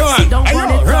 Ayo, run! Sit down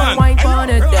on it, run! then wine on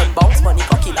it. Then bounce money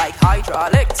cocky like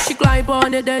hydraulics. She climb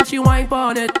on it, then she wine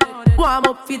on it. Warm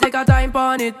up, feet take a time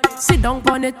on it. Sit down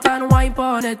on it and wine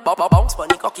on it. Bounce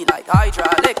money cocky like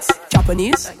hydraulics.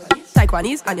 Japanese,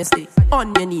 Taiwanese, and you stay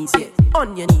on your knees, yeah,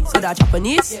 on your knees. So that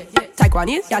Japanese,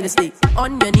 Taiwanese, yeah, you stay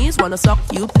on your knees. Wanna suck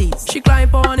you, please. She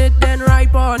climb on it, then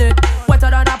ride on it. Wetter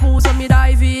than a pool, so me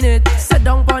dive in it. Sit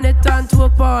down on it and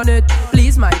twerk on it.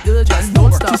 Please, my girl, just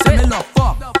don't stop She say it.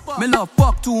 me love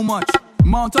fuck too much.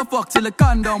 Mount a fuck till the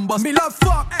condom bust. Me love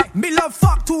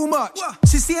fuck too much.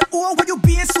 She say, oh, why you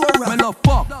being so rough?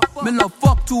 Me love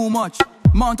fuck too much.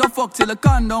 Mount a fuck till the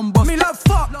condom bust. Me love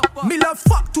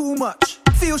fuck too much.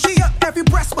 Feel she up, every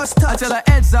breast must touch. I tell her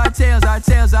heads are tails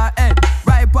are head.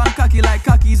 Right on cocky like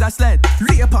cocky's a sled.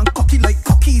 Lay upon cocky like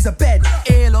cocky's a bed.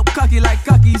 Ail up cocky like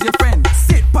cocky's your friend.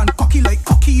 Sit upon cocky like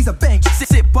cocky's a bench.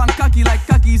 Sit on cocky like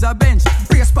cocky's a bench.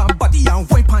 Brace pan body and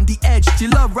wipe on the edge. She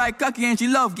love right cocky and she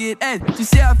love get head. She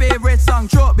say her favorite song,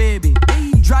 Choke Baby.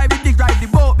 Drive the dick, drive the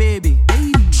boat, baby.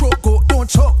 Choke go, don't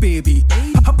choke, baby.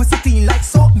 Papa sitting like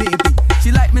salt, baby.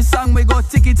 She like me song, we go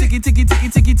ticky ticky ticky ticky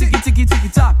ticky ticky ticky ticky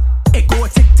tock. It go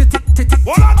tick tick tick tick tick tick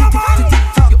tick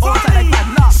tick. You all like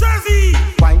that lock.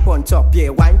 Wine pon top, yeah,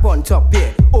 wine pon top,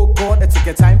 yeah. Oh God, I take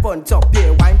your time pon top, yeah.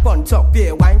 Wine pon top,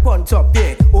 yeah, wine pon top,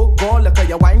 yeah. Oh God, look at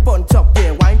your wine pon top,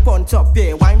 yeah. Wine pon top,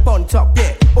 yeah, wine pon top,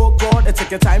 yeah. Oh God, I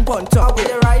take your time pon top. With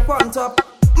your right pon top,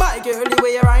 my girl, the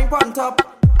way you ride pon top.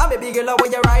 I'm a big girl,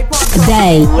 where you ride pon top.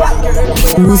 Day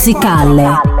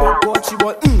Musicale. Oh God, she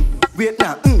want wait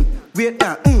now, wait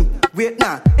now, wait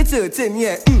now. It's her team,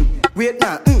 yeah, wait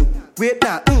now, wait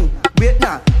now, wait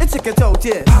now. It's a get out,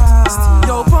 yeah.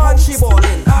 Yo, pon she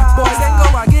ballin'. Boys then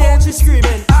go again, she screaming.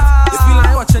 You feel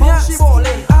like watching, yeah? She ballin'.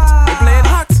 They playing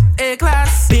hot,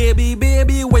 A-class. Baby,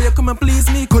 baby, where you come and please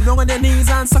me? Go down on your knees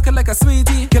and suck it like a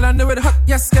sweetie. Girl, I know it hot,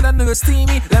 yes, girl, I know it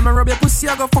steamy. Let me rub your pussy,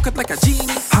 I go fuck it like a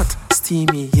genie. Hot,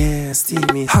 steamy, yeah,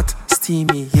 steamy. Hot,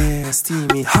 steamy, yeah,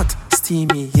 steamy. Hot,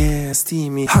 steamy, yeah,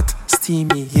 steamy. Hot,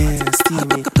 steamy, yeah,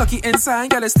 steamy. Cocky inside,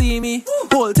 got it steamy.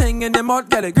 Whole thing in the mouth,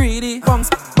 got it greedy. Bounce,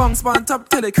 bounce, on top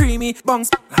to the creamy. Bounce,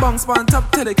 bounce, on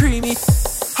top to the creamy.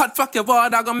 Hot fuck your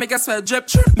water, gon' make a sweat drip.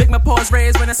 Make my paws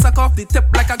raise when I suck off the tip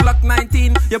like a Glock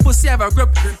 19. Your pussy have a grip,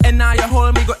 and now you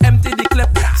hold me, go empty the clip.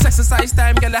 Exercise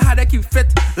time, girl, I had to keep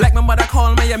fit. Like my mother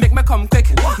call me, you make me come quick.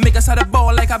 Make us had a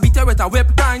ball like I beat her with a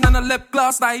whip. Grind on a lip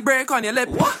gloss, like break on your lip.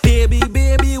 Baby,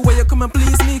 baby, where you come and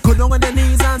please me? Go down on your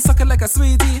knees and suck it like a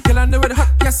sweetie. Girl, I know it hot,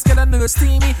 yes, girl, I know it's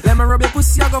steamy. Let me rub your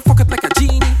pussy, I go fuck it like a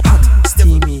genie. Hot,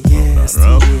 steamy, yeah,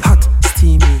 steamy. Hot,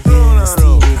 steamy, yeah,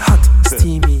 steamy. Hot,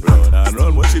 steamy.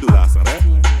 Run, what she do last time, eh?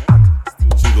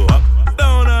 She go up,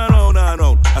 down and round and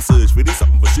round. I search for this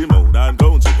something, but she moan and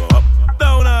down. She go up,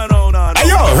 down and round and round.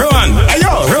 Ayo, run!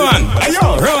 Ayo, run!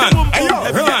 Ayo, run!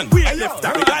 Ayo, run! We left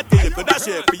that, we got you could dash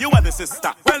it for you and the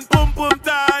sister. When pum pum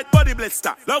tight, body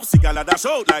blister. Love cigar and dash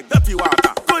out like dirty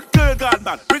water. Good girl gone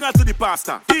bad, bring her to the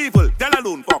pastor. Evil, tell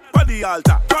alone, fuck, on the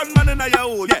altar. Gunman in your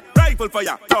hole, yeah, rifle for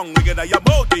ya. Tongue wiggle in your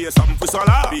mouth, hear something for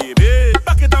solar. Baby,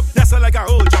 back it up, that's like a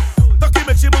whole jump. Tucky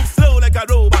make she move slow like a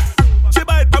robot. She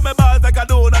bite from my balls like a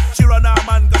donut. She run her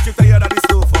man cause she tired of the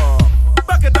sofa.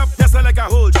 Back it up, that's like a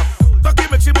whole jump. Tucky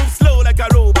make she move slow like a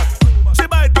robot. She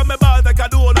bite from my balls like a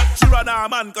donut. She run her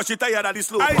man cause she tired of the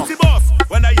slow. I see boss,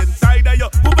 when I inside of you,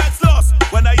 who backs lost?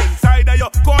 When I inside of you,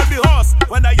 call me horse.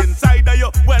 When I inside of you,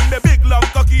 when the big long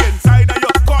cocky inside of you,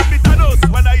 call me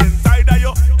Thanos. When I inside of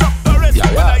you, drop the rest.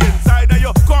 When I inside of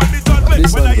you, call me John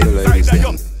Wick. When I inside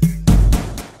of you.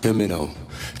 Hear me now.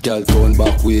 Girl turn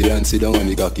back way and sit down on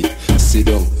the cocky. Sit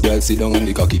down, girl sit down on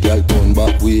the cocky. Girl turn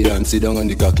back way and sit down on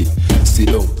the cocky. Sit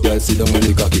down, girl sit down on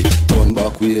the cocky. Turn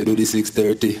back way do the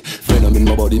 6:30. Friend I'm in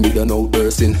my body, me done out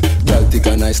person. Girl thick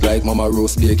and nice like mama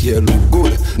roast bake. Hair look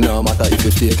good, no matter if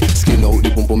you fake. Skin out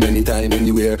the pump many time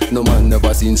anywhere. No man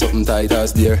never seen something tight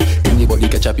as there. Anybody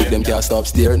catch up with them can't stop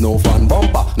stare. No fan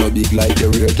bumper, no big like the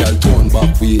rear. Girl turn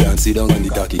back way and sit down on the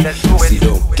cocky. Sit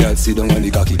down, girl sit down on the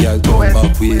cocky. Girl turn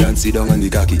back way and sit down on the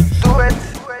cocky. Do it.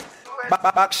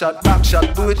 Back shot,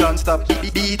 do it non-stop.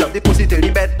 Beat up the pussy till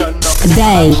the bed done up.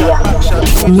 Day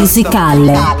musicale.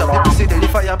 Beat up the pussy till the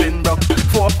fire been up.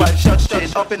 4 or 5 shots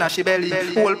straight up in her she belly.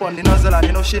 Hold on the nozzle and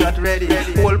you know she not ready.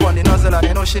 Hold on the nozzle and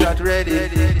you know she not ready.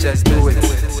 Just do it,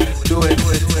 do it.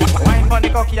 Wine pon the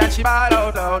cocky and she ball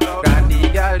out loud. Grandy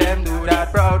girl them do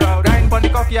that proud. Grind pon the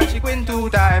cocky and she win 2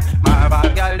 times.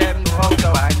 Marvel girl them know how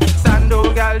to wine.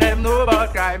 Sando girl them know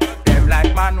about crime.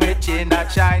 Like man with chain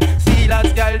that shine.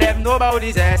 Sealers girl them know about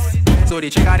the zest. So the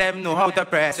chicken them know how to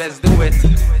press. Just do it,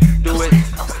 do it,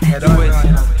 do it,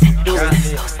 do it,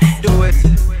 do it,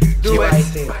 do it.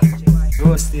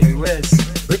 Roasty West.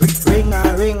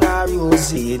 Ring a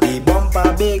rosy. The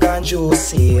bumper big and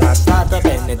juicy. I start to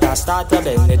bend it,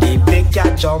 the big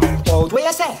cat jump out. Where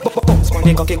you say? Bounce on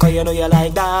the cocky cause you know you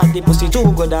like that. The pussy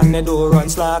too good and the door run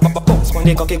slack. Bounce on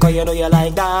the cocky cause you know you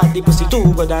like that. The pussy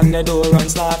too good and the door run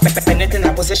slack. Pen it in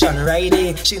a position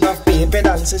righty. She love paper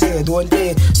dances here, don't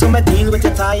play. So me deal with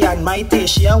the tie and my tea.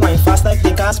 She a wine fast like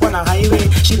the cars on a highway.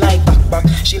 She like back,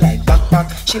 she like back,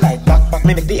 she like back.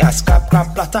 Me make the ass clap,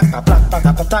 platak,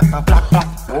 platak.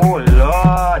 Oh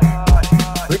Lord.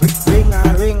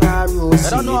 Ring a rosy.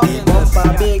 The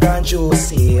bumper big and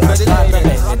juicy. I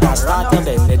start to bend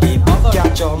it, the big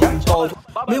cat jump out.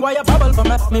 Me why you bubble for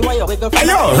me? Me why you wiggle for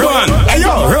me? Run!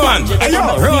 Run! Me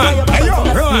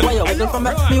why you wiggle for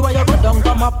me? Me why you go down,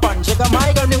 come up and jiggle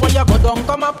my girl? Me why you go down,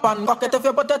 come up and cock it if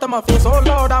you put it in my face? Oh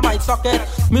Lord, I might suck it.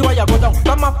 Me why you go down,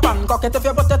 come up and cock it if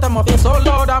you put it in my face? Oh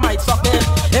Lord, I might suck it.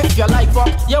 If you like fuck,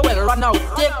 you will run out.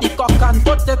 Take the cock and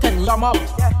put it in your mouth.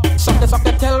 Suck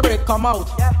it till break come out.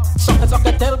 Suck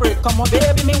it till break come out.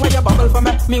 Baby, me why you bubble for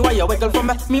me? Me why you wiggle for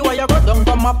me? Me why you go down,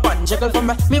 come up and jiggle for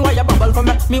me? Me why you bubble for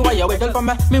me? Me why you wiggle for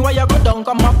me? Me why you go down,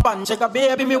 come up and jiggle?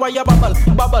 Baby, me why you bubble?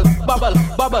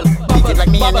 Beat it like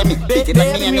me enemy. Beat it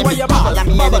like me enemy. All of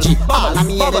me energy. All of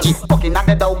me energy. Fucking at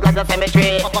the dog like a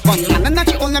cemetery. And then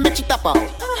she only make she tap out.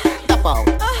 Tap out.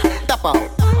 Tap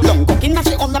out. Long cooking and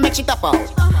she only make she tap out.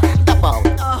 Tap out.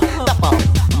 Tap out.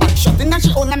 Back shotting and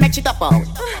she only make she tap out.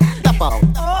 Tap out.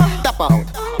 Tap out.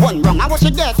 One wrong, I was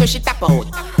there, so she tap out.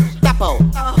 Tap out.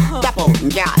 Tap out.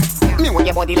 Yeah. Me want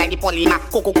your body like the polymer.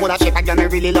 Coca-Cola shape, I me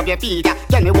really love your feet.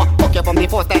 Tell me what, fuck you from the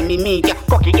first time me meet ya.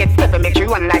 Cocky get stiff and make you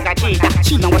run like a cheetah.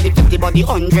 She know what the 50 body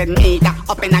 100 meter.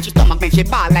 Up in her stomach make she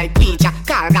ball like preacher.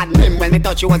 Call God name when me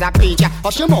thought she was a preacher.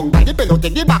 Or she mount by the pillow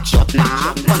take the back shot.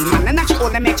 Nah, one man and now she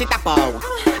only make she tap out.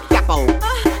 Tap out,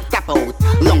 tap out.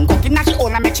 Long cocky now she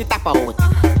only make she tap out.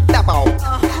 Tap out,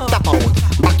 tap out.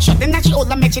 Back shot and now she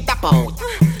only make she tap out.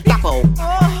 Tap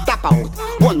out, tap out.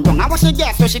 One wrong I was a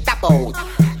guess so she tap out.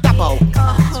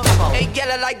 Hey,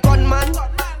 girl, I like gunman.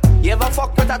 You ever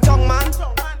fuck with a tongue man?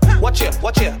 Watch it,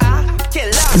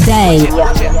 killer. Day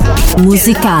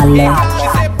musicale. She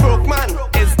say broke man,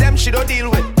 it's them she don't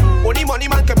deal with. Only money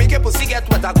man can make a pussy get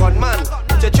with a gunman.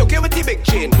 To choke you with the big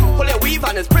chain. Pull your weave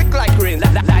and it's brick like rain.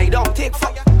 Lie down, take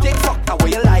fuck,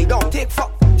 away you lie down, take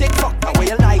fuck, away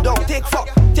you lie down, take fuck,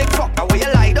 away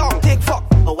you lie down, take fuck.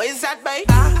 Oh, where is that, babe?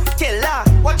 Killer,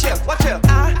 watch it,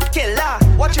 killer,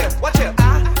 watch it,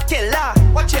 killer,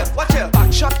 watch it.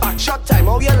 Back shot time,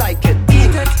 how you like it?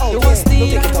 Eat it, you want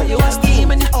steam, you want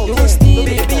steam,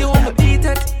 baby, you want to beat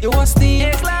it. You want steam,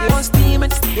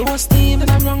 you want steam.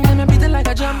 And I'm wrong, let me beat it like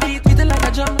a jump, beat it like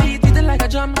a jump, beat it like a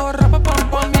jump, or rap a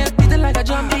pump on me, beat it like a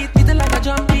jump, beat it like a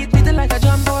jump, beat it like a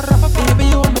jump, or rap a pump. Baby,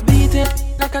 you want to beat it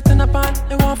like a tin pan.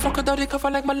 You want fuck without the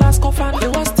cover like my last co-fan.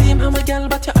 You want steam, I'm a girl,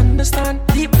 but you understand.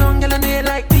 Deep down, girl, and they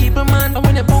like people, man. And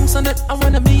when you bounce on it, I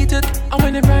wanna be beat it. And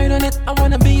when you ride on it, I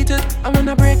wanna beat it. And when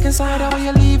I break inside, I want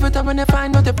you leave it. And when you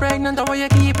find out you're pregnant, I want you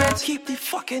keep it. Keep the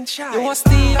fucking child. You want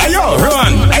steam? Hey yo,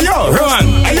 run! Hey yo, run!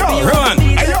 Hey yo, run!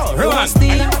 Hey yo, run! You want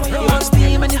steam? You want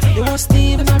steam? And you want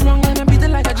steam? If I'm wrong, then I beat it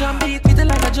like a jump beat. Beat it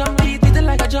like a jump beat. Beat it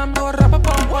like a jump. Go rap a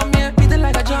pump one me. Beat it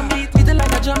like a jump beat. Beat it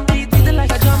like a jump beat. Beat it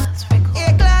like a jump.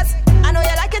 Hey class, I know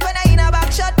you like it when I in a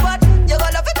back shot, but you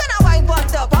gon' love it when I wine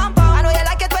butt up. I know you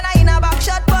like it when I in a back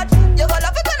shot, but you gon'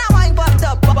 love it when I wine butt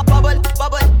up. Bubble, bubble,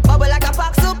 bubble, bubble like a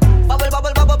pack soup. Bubble,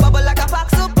 bubble, bubble, bubble like a pack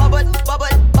soup. Bubble,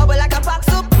 bubble, bubble like a pack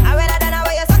soup. I rather than a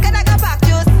way you suck it like a pack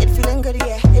juice. It feeling good,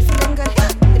 yeah. It feeling good.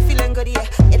 It feeling good, yeah.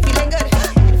 It feeling good.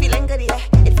 It feeling good, yeah.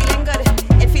 It feeling good.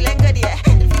 It feeling good, yeah.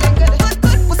 It feeling good. Good,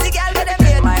 good pussy girl get them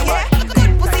laid, yeah.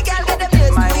 Good pussy girl get them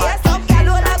laid, yeah. Some girl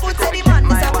don't have good to the man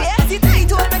disappear. See tight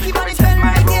to make you money spend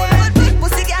right, yeah. Good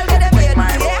pussy girl get them laid,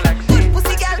 yeah. Good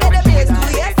pussy girl get them laid,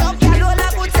 yeah. Some girl don't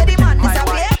have good to the man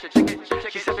disappear.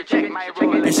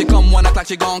 And she come 1 o'clock,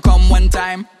 she gon' come 1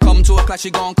 time. Come 2 o'clock, she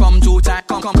gon' come 2 times.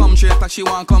 Come 3 o'clock, she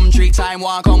want come 3 times.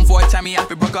 Want come 4 times, you have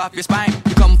to broke off your spine.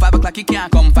 You come 5 o'clock, you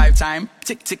can't come 5 times.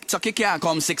 Tick, tick, tock, you can't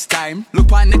come 6 times.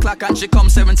 Look on the clock and she come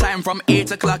 7 times. From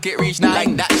 8 o'clock, it reach 9.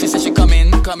 Like that, she said she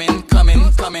coming.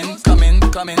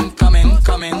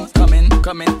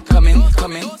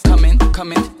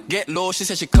 Get low, she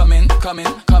said she coming.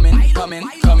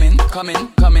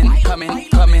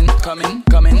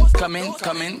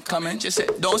 She said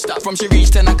don't stop. From she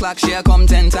reach 10 o'clock, she'll come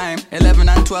 10 times. 11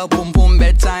 and 12, boom boom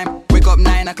bedtime. Wake up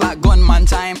 9 o'clock, gunman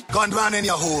time. Gunman in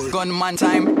your hole. Gunman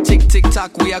time. Tick tick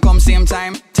tock, we a come same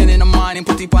time. 10 in the morning,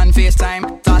 put it on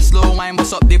FaceTime. Fast slow wine,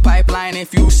 bust up the pipeline.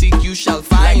 If you seek, you shall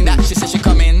find. Like that, she said she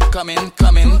coming.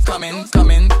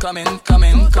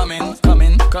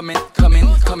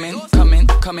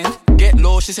 Get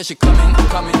low, she said she coming.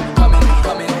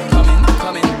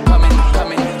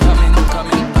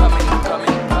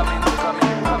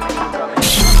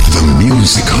 The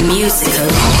musical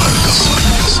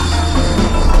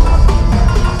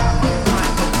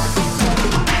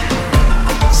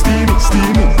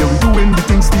Steamy, yeah, we doing the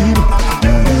thing steamy.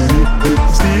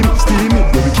 Steamy,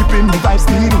 yeah, we keeping the vibe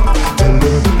steamy.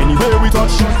 Anywhere we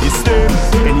touch, it's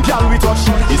steamy. Any girl we touch,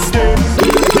 it's steamy.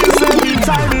 It's any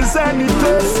time, it's any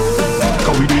place.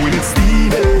 Cause we doing it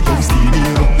steamy, yeah, we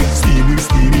steamy,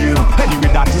 steamy.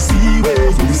 Anyway that you see,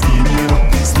 yeah, we steamy,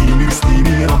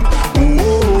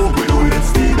 Oh, we doing it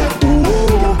steamy.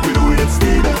 Oh, we doing it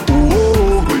steamy.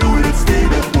 Oh, we doing it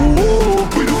steamy. Oh,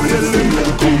 we doing it steamy.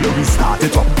 Cool, we start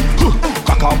it up.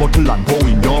 Crack a bottle and pour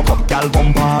in your cup. Gal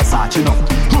bumper searching up.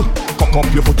 Cock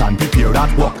up your foot and prepare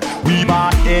that walk. We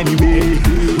bad anyway.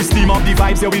 We steam up the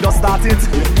vibes, yeah, we just start it.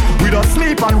 We just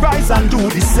sleep and rise and do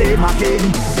the same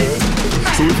again.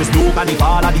 So if it's nobody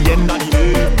fall at the end of the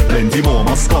day, plenty more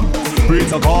must come. Pray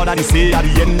to God that he say at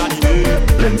the end of the day,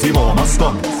 plenty more must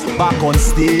come. Back on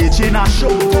stage in a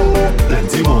show,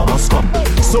 plenty more must come.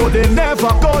 So they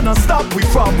never gonna stop we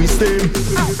from we stay.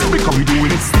 Because we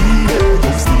doing it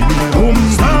steamy, steamy.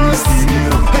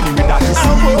 Anyway that you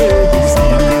see,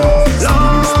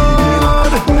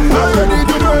 Lord, I'm ready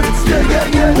to burn it,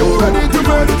 yeah. You ready to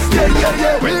burn it,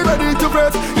 yeah. We ready to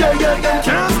burn it, yeah.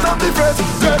 Can't stop the press,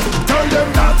 tell them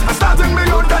that I'm starting me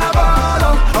own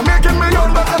carnival. I'm making me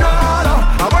own bacchanal.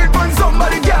 I wait for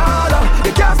somebody, girl.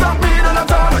 You can't stop me none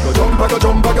at all. I go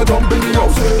jump in the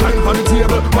house. Time on the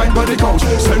table, wine on the couch.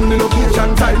 Sending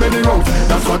location, time in the road.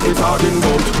 That's what we're talking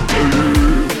about.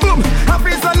 Boom, I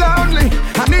feel so lonely.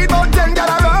 I need more 10 girl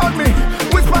around me.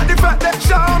 Whisper the fact that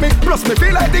show me. Plus me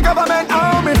feel like the government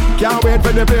own me. Can't wait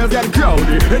for the place get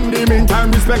crowded. In the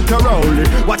meantime, respect to rowdy.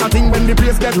 Watch a thing when the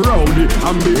place get rowdy.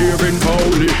 I'm behaving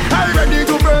boldly. I'm ready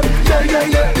to burn,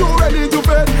 yeah. You ready to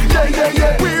burn,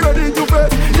 yeah. We ready to burn,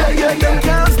 yeah.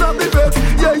 Can't stop the burn,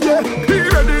 yeah. He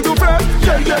ready to burn,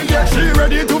 yeah. She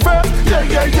ready to burn,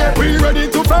 yeah. We ready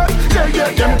to burn, yeah.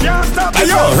 Them can't stop the burn.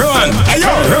 Ayo, run.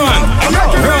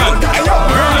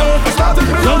 Starting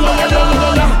to run,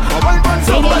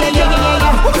 somebody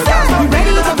we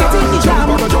ready to get in the jam.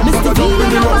 Mr. T, you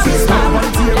know what's his name.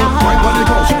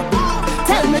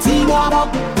 Tell me, T, warm up.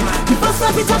 The first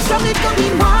time we touch down, it could be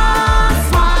mass.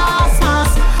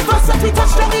 First time we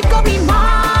touch down, it could be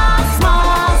mass.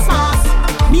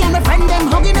 Me and my friend, them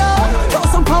hugging up. Throw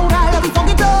some powder, let me funk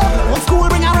it up. Old school,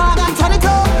 bring a rag and turn it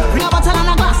up. Bring a bottle and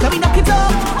a glass, let me knock it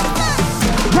up.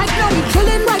 Right now we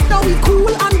chillin', right now we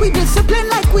cool. And we discipline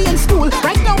like we in school.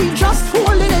 Right now we just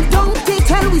holding it down. They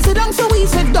tell we sit down, so we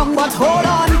sit down. But hold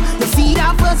on, you see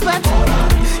that first bet?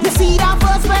 You see that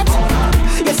first bet?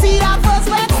 You see that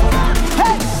first bet?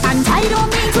 Hey, and I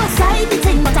don't mean to side the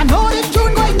thing, but I know this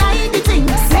tune going 90 thing.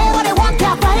 Say what they want,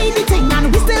 can't find the thing.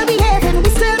 And we still behaving,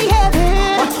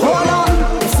 But hold on,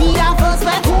 you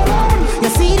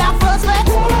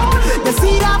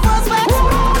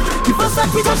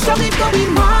show it go be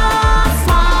mass,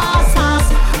 mass, mass.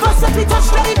 First up we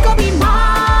touch, let it go be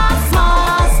mass,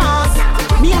 mass,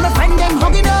 mass. Me and my friend them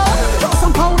hugging up. Throw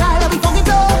some powder, let me fuck it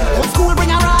up. Old school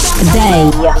bring a rod.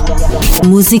 Day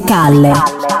musicale.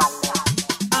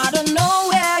 I don't know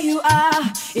where you are.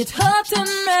 It hurts in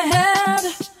my head.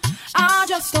 I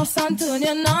just saw something,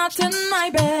 you're not in my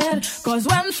bed. Cause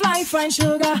when fly find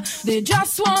sugar, they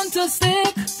just want to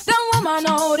stick. Them woman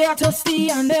out they're thirsty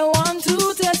and they want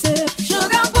to taste it.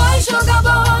 Sugar boy,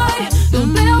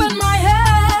 don't play with my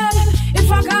head.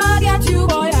 If I can't get you,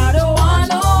 boy, I don't want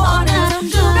no one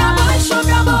else.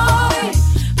 Sugar boy,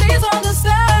 please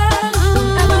understand.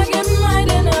 Don't ever give my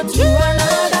dinner to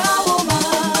another woman.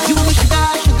 You sugar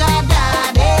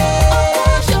daddy. Of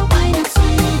course you're fine and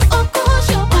sweet. Of course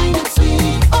you're fine and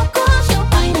sweet. Of course you're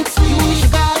fine and sweet. You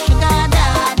sugar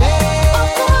daddy. Of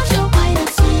course you're fine and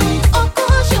sweet. Of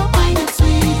course you're fine and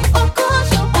sweet. Of course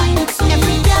you're fine and sweet.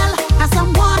 Every girl has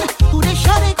someone who they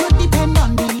sure they could depend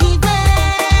on, believe it.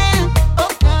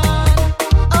 Oh God,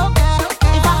 oh God.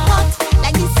 If I hot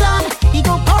like the sun, he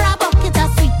go pour a bucket of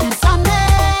sweetness on me.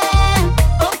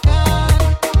 Oh God,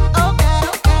 oh God,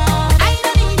 oh God. I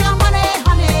don't need your money,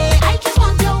 honey. I just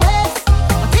want your waist.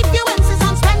 But if you insist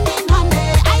on spending, honey,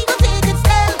 I go take it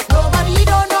still. Nobody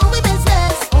don't know we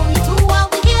business. Only two are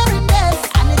we hearing this.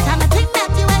 And it's time to think that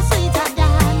you are sweeter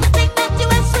than. Think that you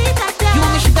are sweeter than. You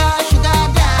sugar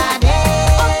daddy.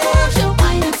 Of course you're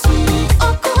fine and sweet.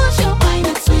 Of course you're fine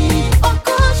and sweet. Of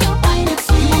course you're fine and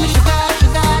sweet. You sugar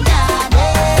daddy.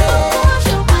 Of course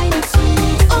you're fine and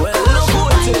sweet. Of course you're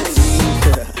fine and sweet.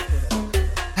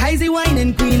 I's the wine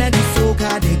and queen of the soca.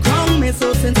 They crown me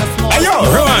so since a small. Ayo,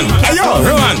 Rowan. Ayo,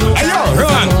 Rowan. Ayo,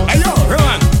 Rowan. Ayo,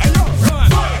 Rowan.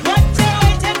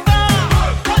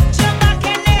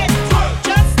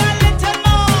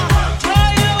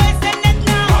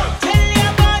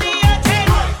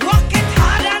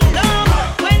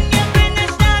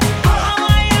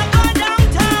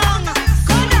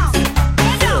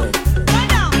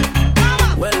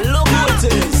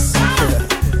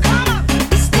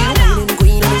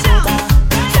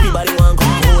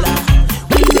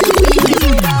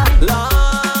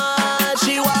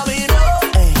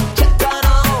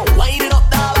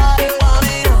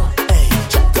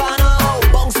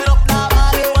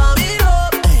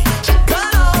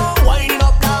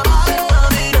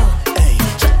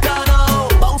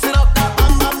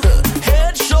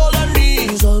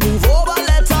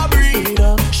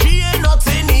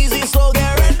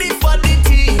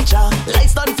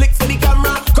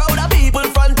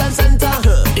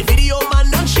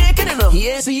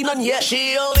 Yeah,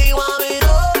 she only want me to,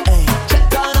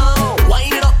 check on out,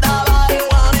 wind it up that body,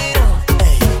 want me to,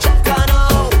 check on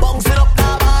out, bounce it up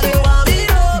that body, want me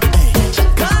to,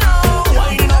 check on out,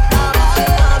 wind it up that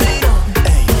body, want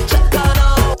me to, check on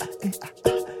out.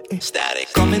 Static.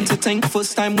 Coming to think,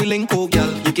 first time we link, oh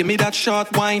girl. You give me that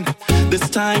short wine. This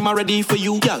time I'm ready for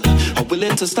you, girl. I'm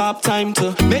willing to stop time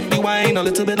to make me wine a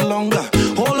little bit longer.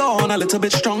 Hold on a little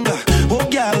bit stronger. Oh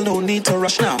girl, no need to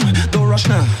rush now. Don't rush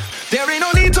now. There ain't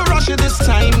no need to rush it this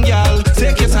time, girl.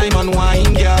 Take your time and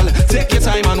wine, girl. Take your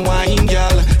time and wine,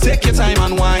 girl. Take your time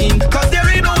and wine. Cause there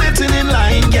ain't no waiting in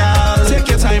line, girl. Take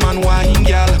your time and wine,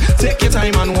 girl. Take your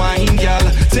time and wine, girl.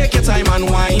 Take your time and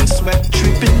wine. Sweat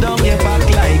dripping down your back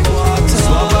like water.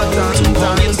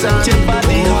 Hold your scented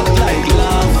body hot like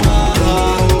lava.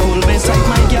 Pull me inside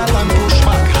my girl and push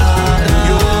back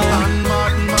harder.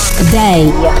 Day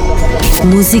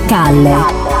musicale.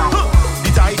 The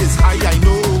tide is high, I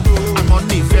know. I'm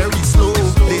money very slow.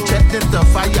 They checked in the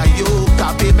fire, yo.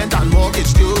 Car payment and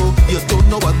mortgage due. You don't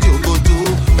know what you go do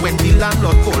when the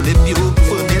landlord calling you.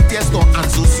 Furniture no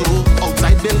answer so.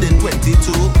 Outside building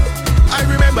 22. I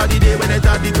remember the day when I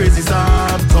thought the crazy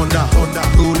sound. Thunder,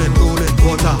 rolling,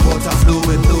 water,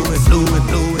 flowing.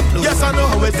 Yes, I know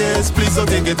how it is. Please don't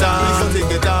take it down.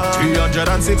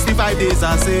 365 days,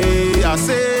 I say.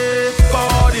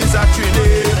 God is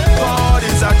actually.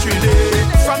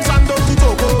 From Santo to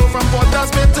Togo, from Port of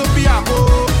Spain to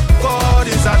Piaco. God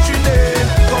is actually.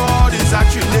 All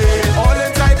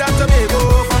inside that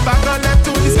Tobago, from Bangalore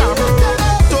to the Scarborough.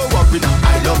 Don't worry now,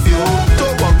 I love you.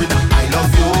 Don't worry now, I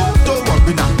love you. Don't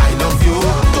worry now, I love you.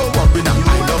 Don't worry now,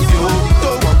 I love you.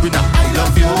 Don't worry now, I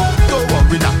love you. Don't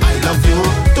worry now, I love you.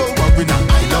 Don't worry now,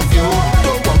 I love you.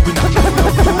 Don't worry now, I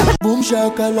love you. Boom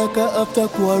shakalaka after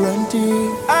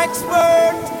quarantine.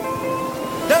 Expert.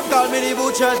 Them call me the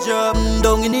butcher job.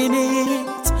 Down in the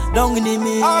meat, down in the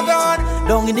meat. Oh God,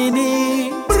 down in the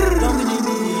meat, down in the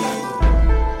meat.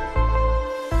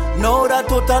 Now that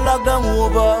total lockdown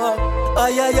over,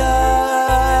 ay.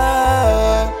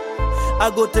 I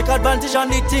go take advantage on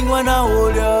the thing when I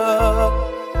hold ya.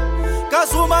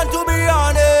 Cause woman, to be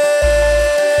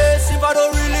honest, if I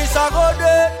don't release, I go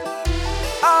dead.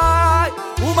 Aye,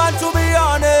 woman, to be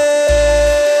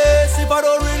honest, if I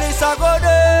don't release, I go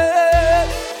dead.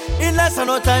 In less than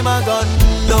no time, I gone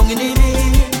down in the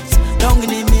meat, down in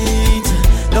the meat,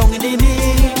 down in the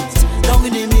meat, down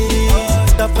in the meat.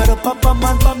 Stop for the papa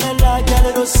man, Pamela, girl,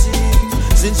 let us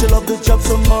see. Since you love the job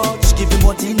so much, give him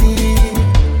what he need.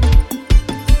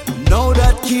 Now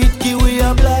that kid give we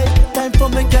a blind. Time for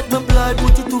me get my blood,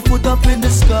 put you 2 foot up in the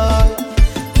sky.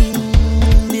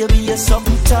 Baby, you're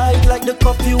something tight like the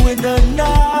coffee in the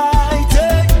night.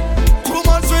 Hey. 2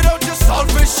 months without your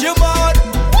selfish, you mad.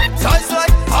 Ties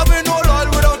like having no oil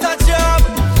without a job.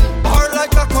 Or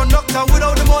like a conductor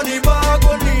without the money bag.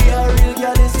 Only a real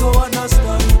girl is go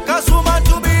understand. Cause woman,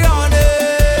 to be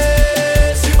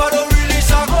honest, if I don't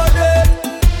release, I go dead.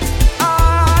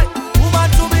 Aye, woman,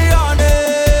 to be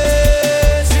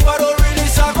honest, if I don't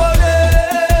release, I go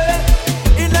dead.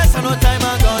 In less than no time,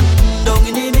 I gone down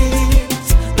in the meat,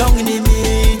 down in the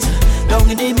meat, down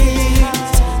in the meat,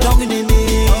 down in the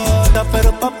meat. Stop for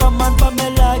the papa man,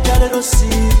 Pamela, girl, let us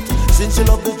see. Since you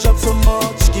love the job so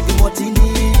much, give him what he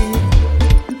need.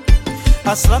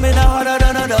 I slam in harder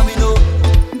than a domino.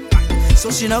 So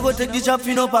she not go take the job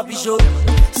for no papi show.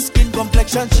 Skin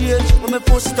complexion change when me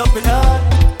post it up in her.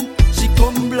 She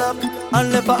come black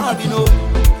and left her albino.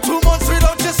 2 months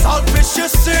without you, selfish, you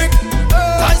sick.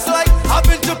 That's like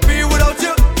having to be without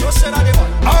you.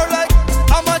 Or like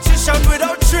a magician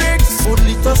without tricks.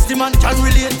 Only thirsty man can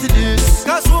relate to this.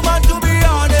 Cause woman, to be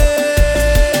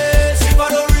honest, if I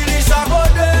don't release, I go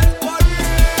dead.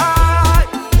 Aye,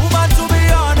 woman, to be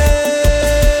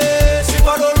honest, if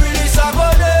I don't release, I go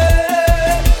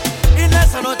dead. In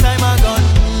less than no time, I gone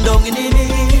down in the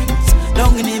meat,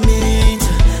 down in the meat,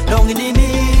 down in the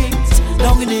meat,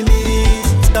 down in the meat.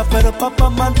 Stop for the papa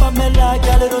man, Pamela,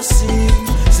 girl, let us see.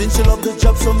 Since you love the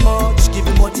job so much, give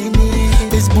him what he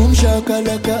need. It's boom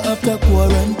shakalaka after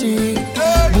quarantine.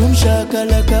 Boom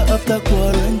shakalaka after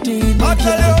quarantine.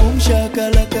 Boom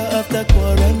shakalaka after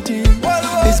quarantine.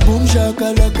 It's boom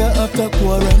shakalaka after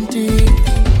quarantine.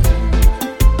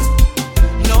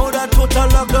 Now that total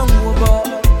lockdown over,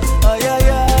 ay ay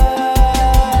ay,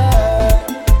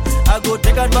 I go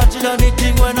take advantage of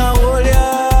anything when I hold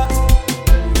ya.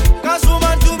 Cause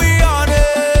woman, to be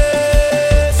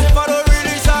honest, if I don't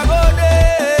release, I go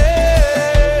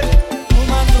dead.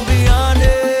 Woman, to be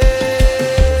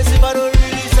honest, if I don't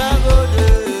release, I go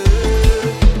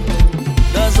dead.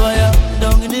 That's why I'm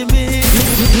down in the mix.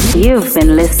 You've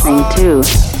been listening to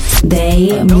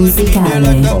Day Musicale.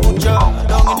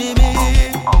 Down in the mix.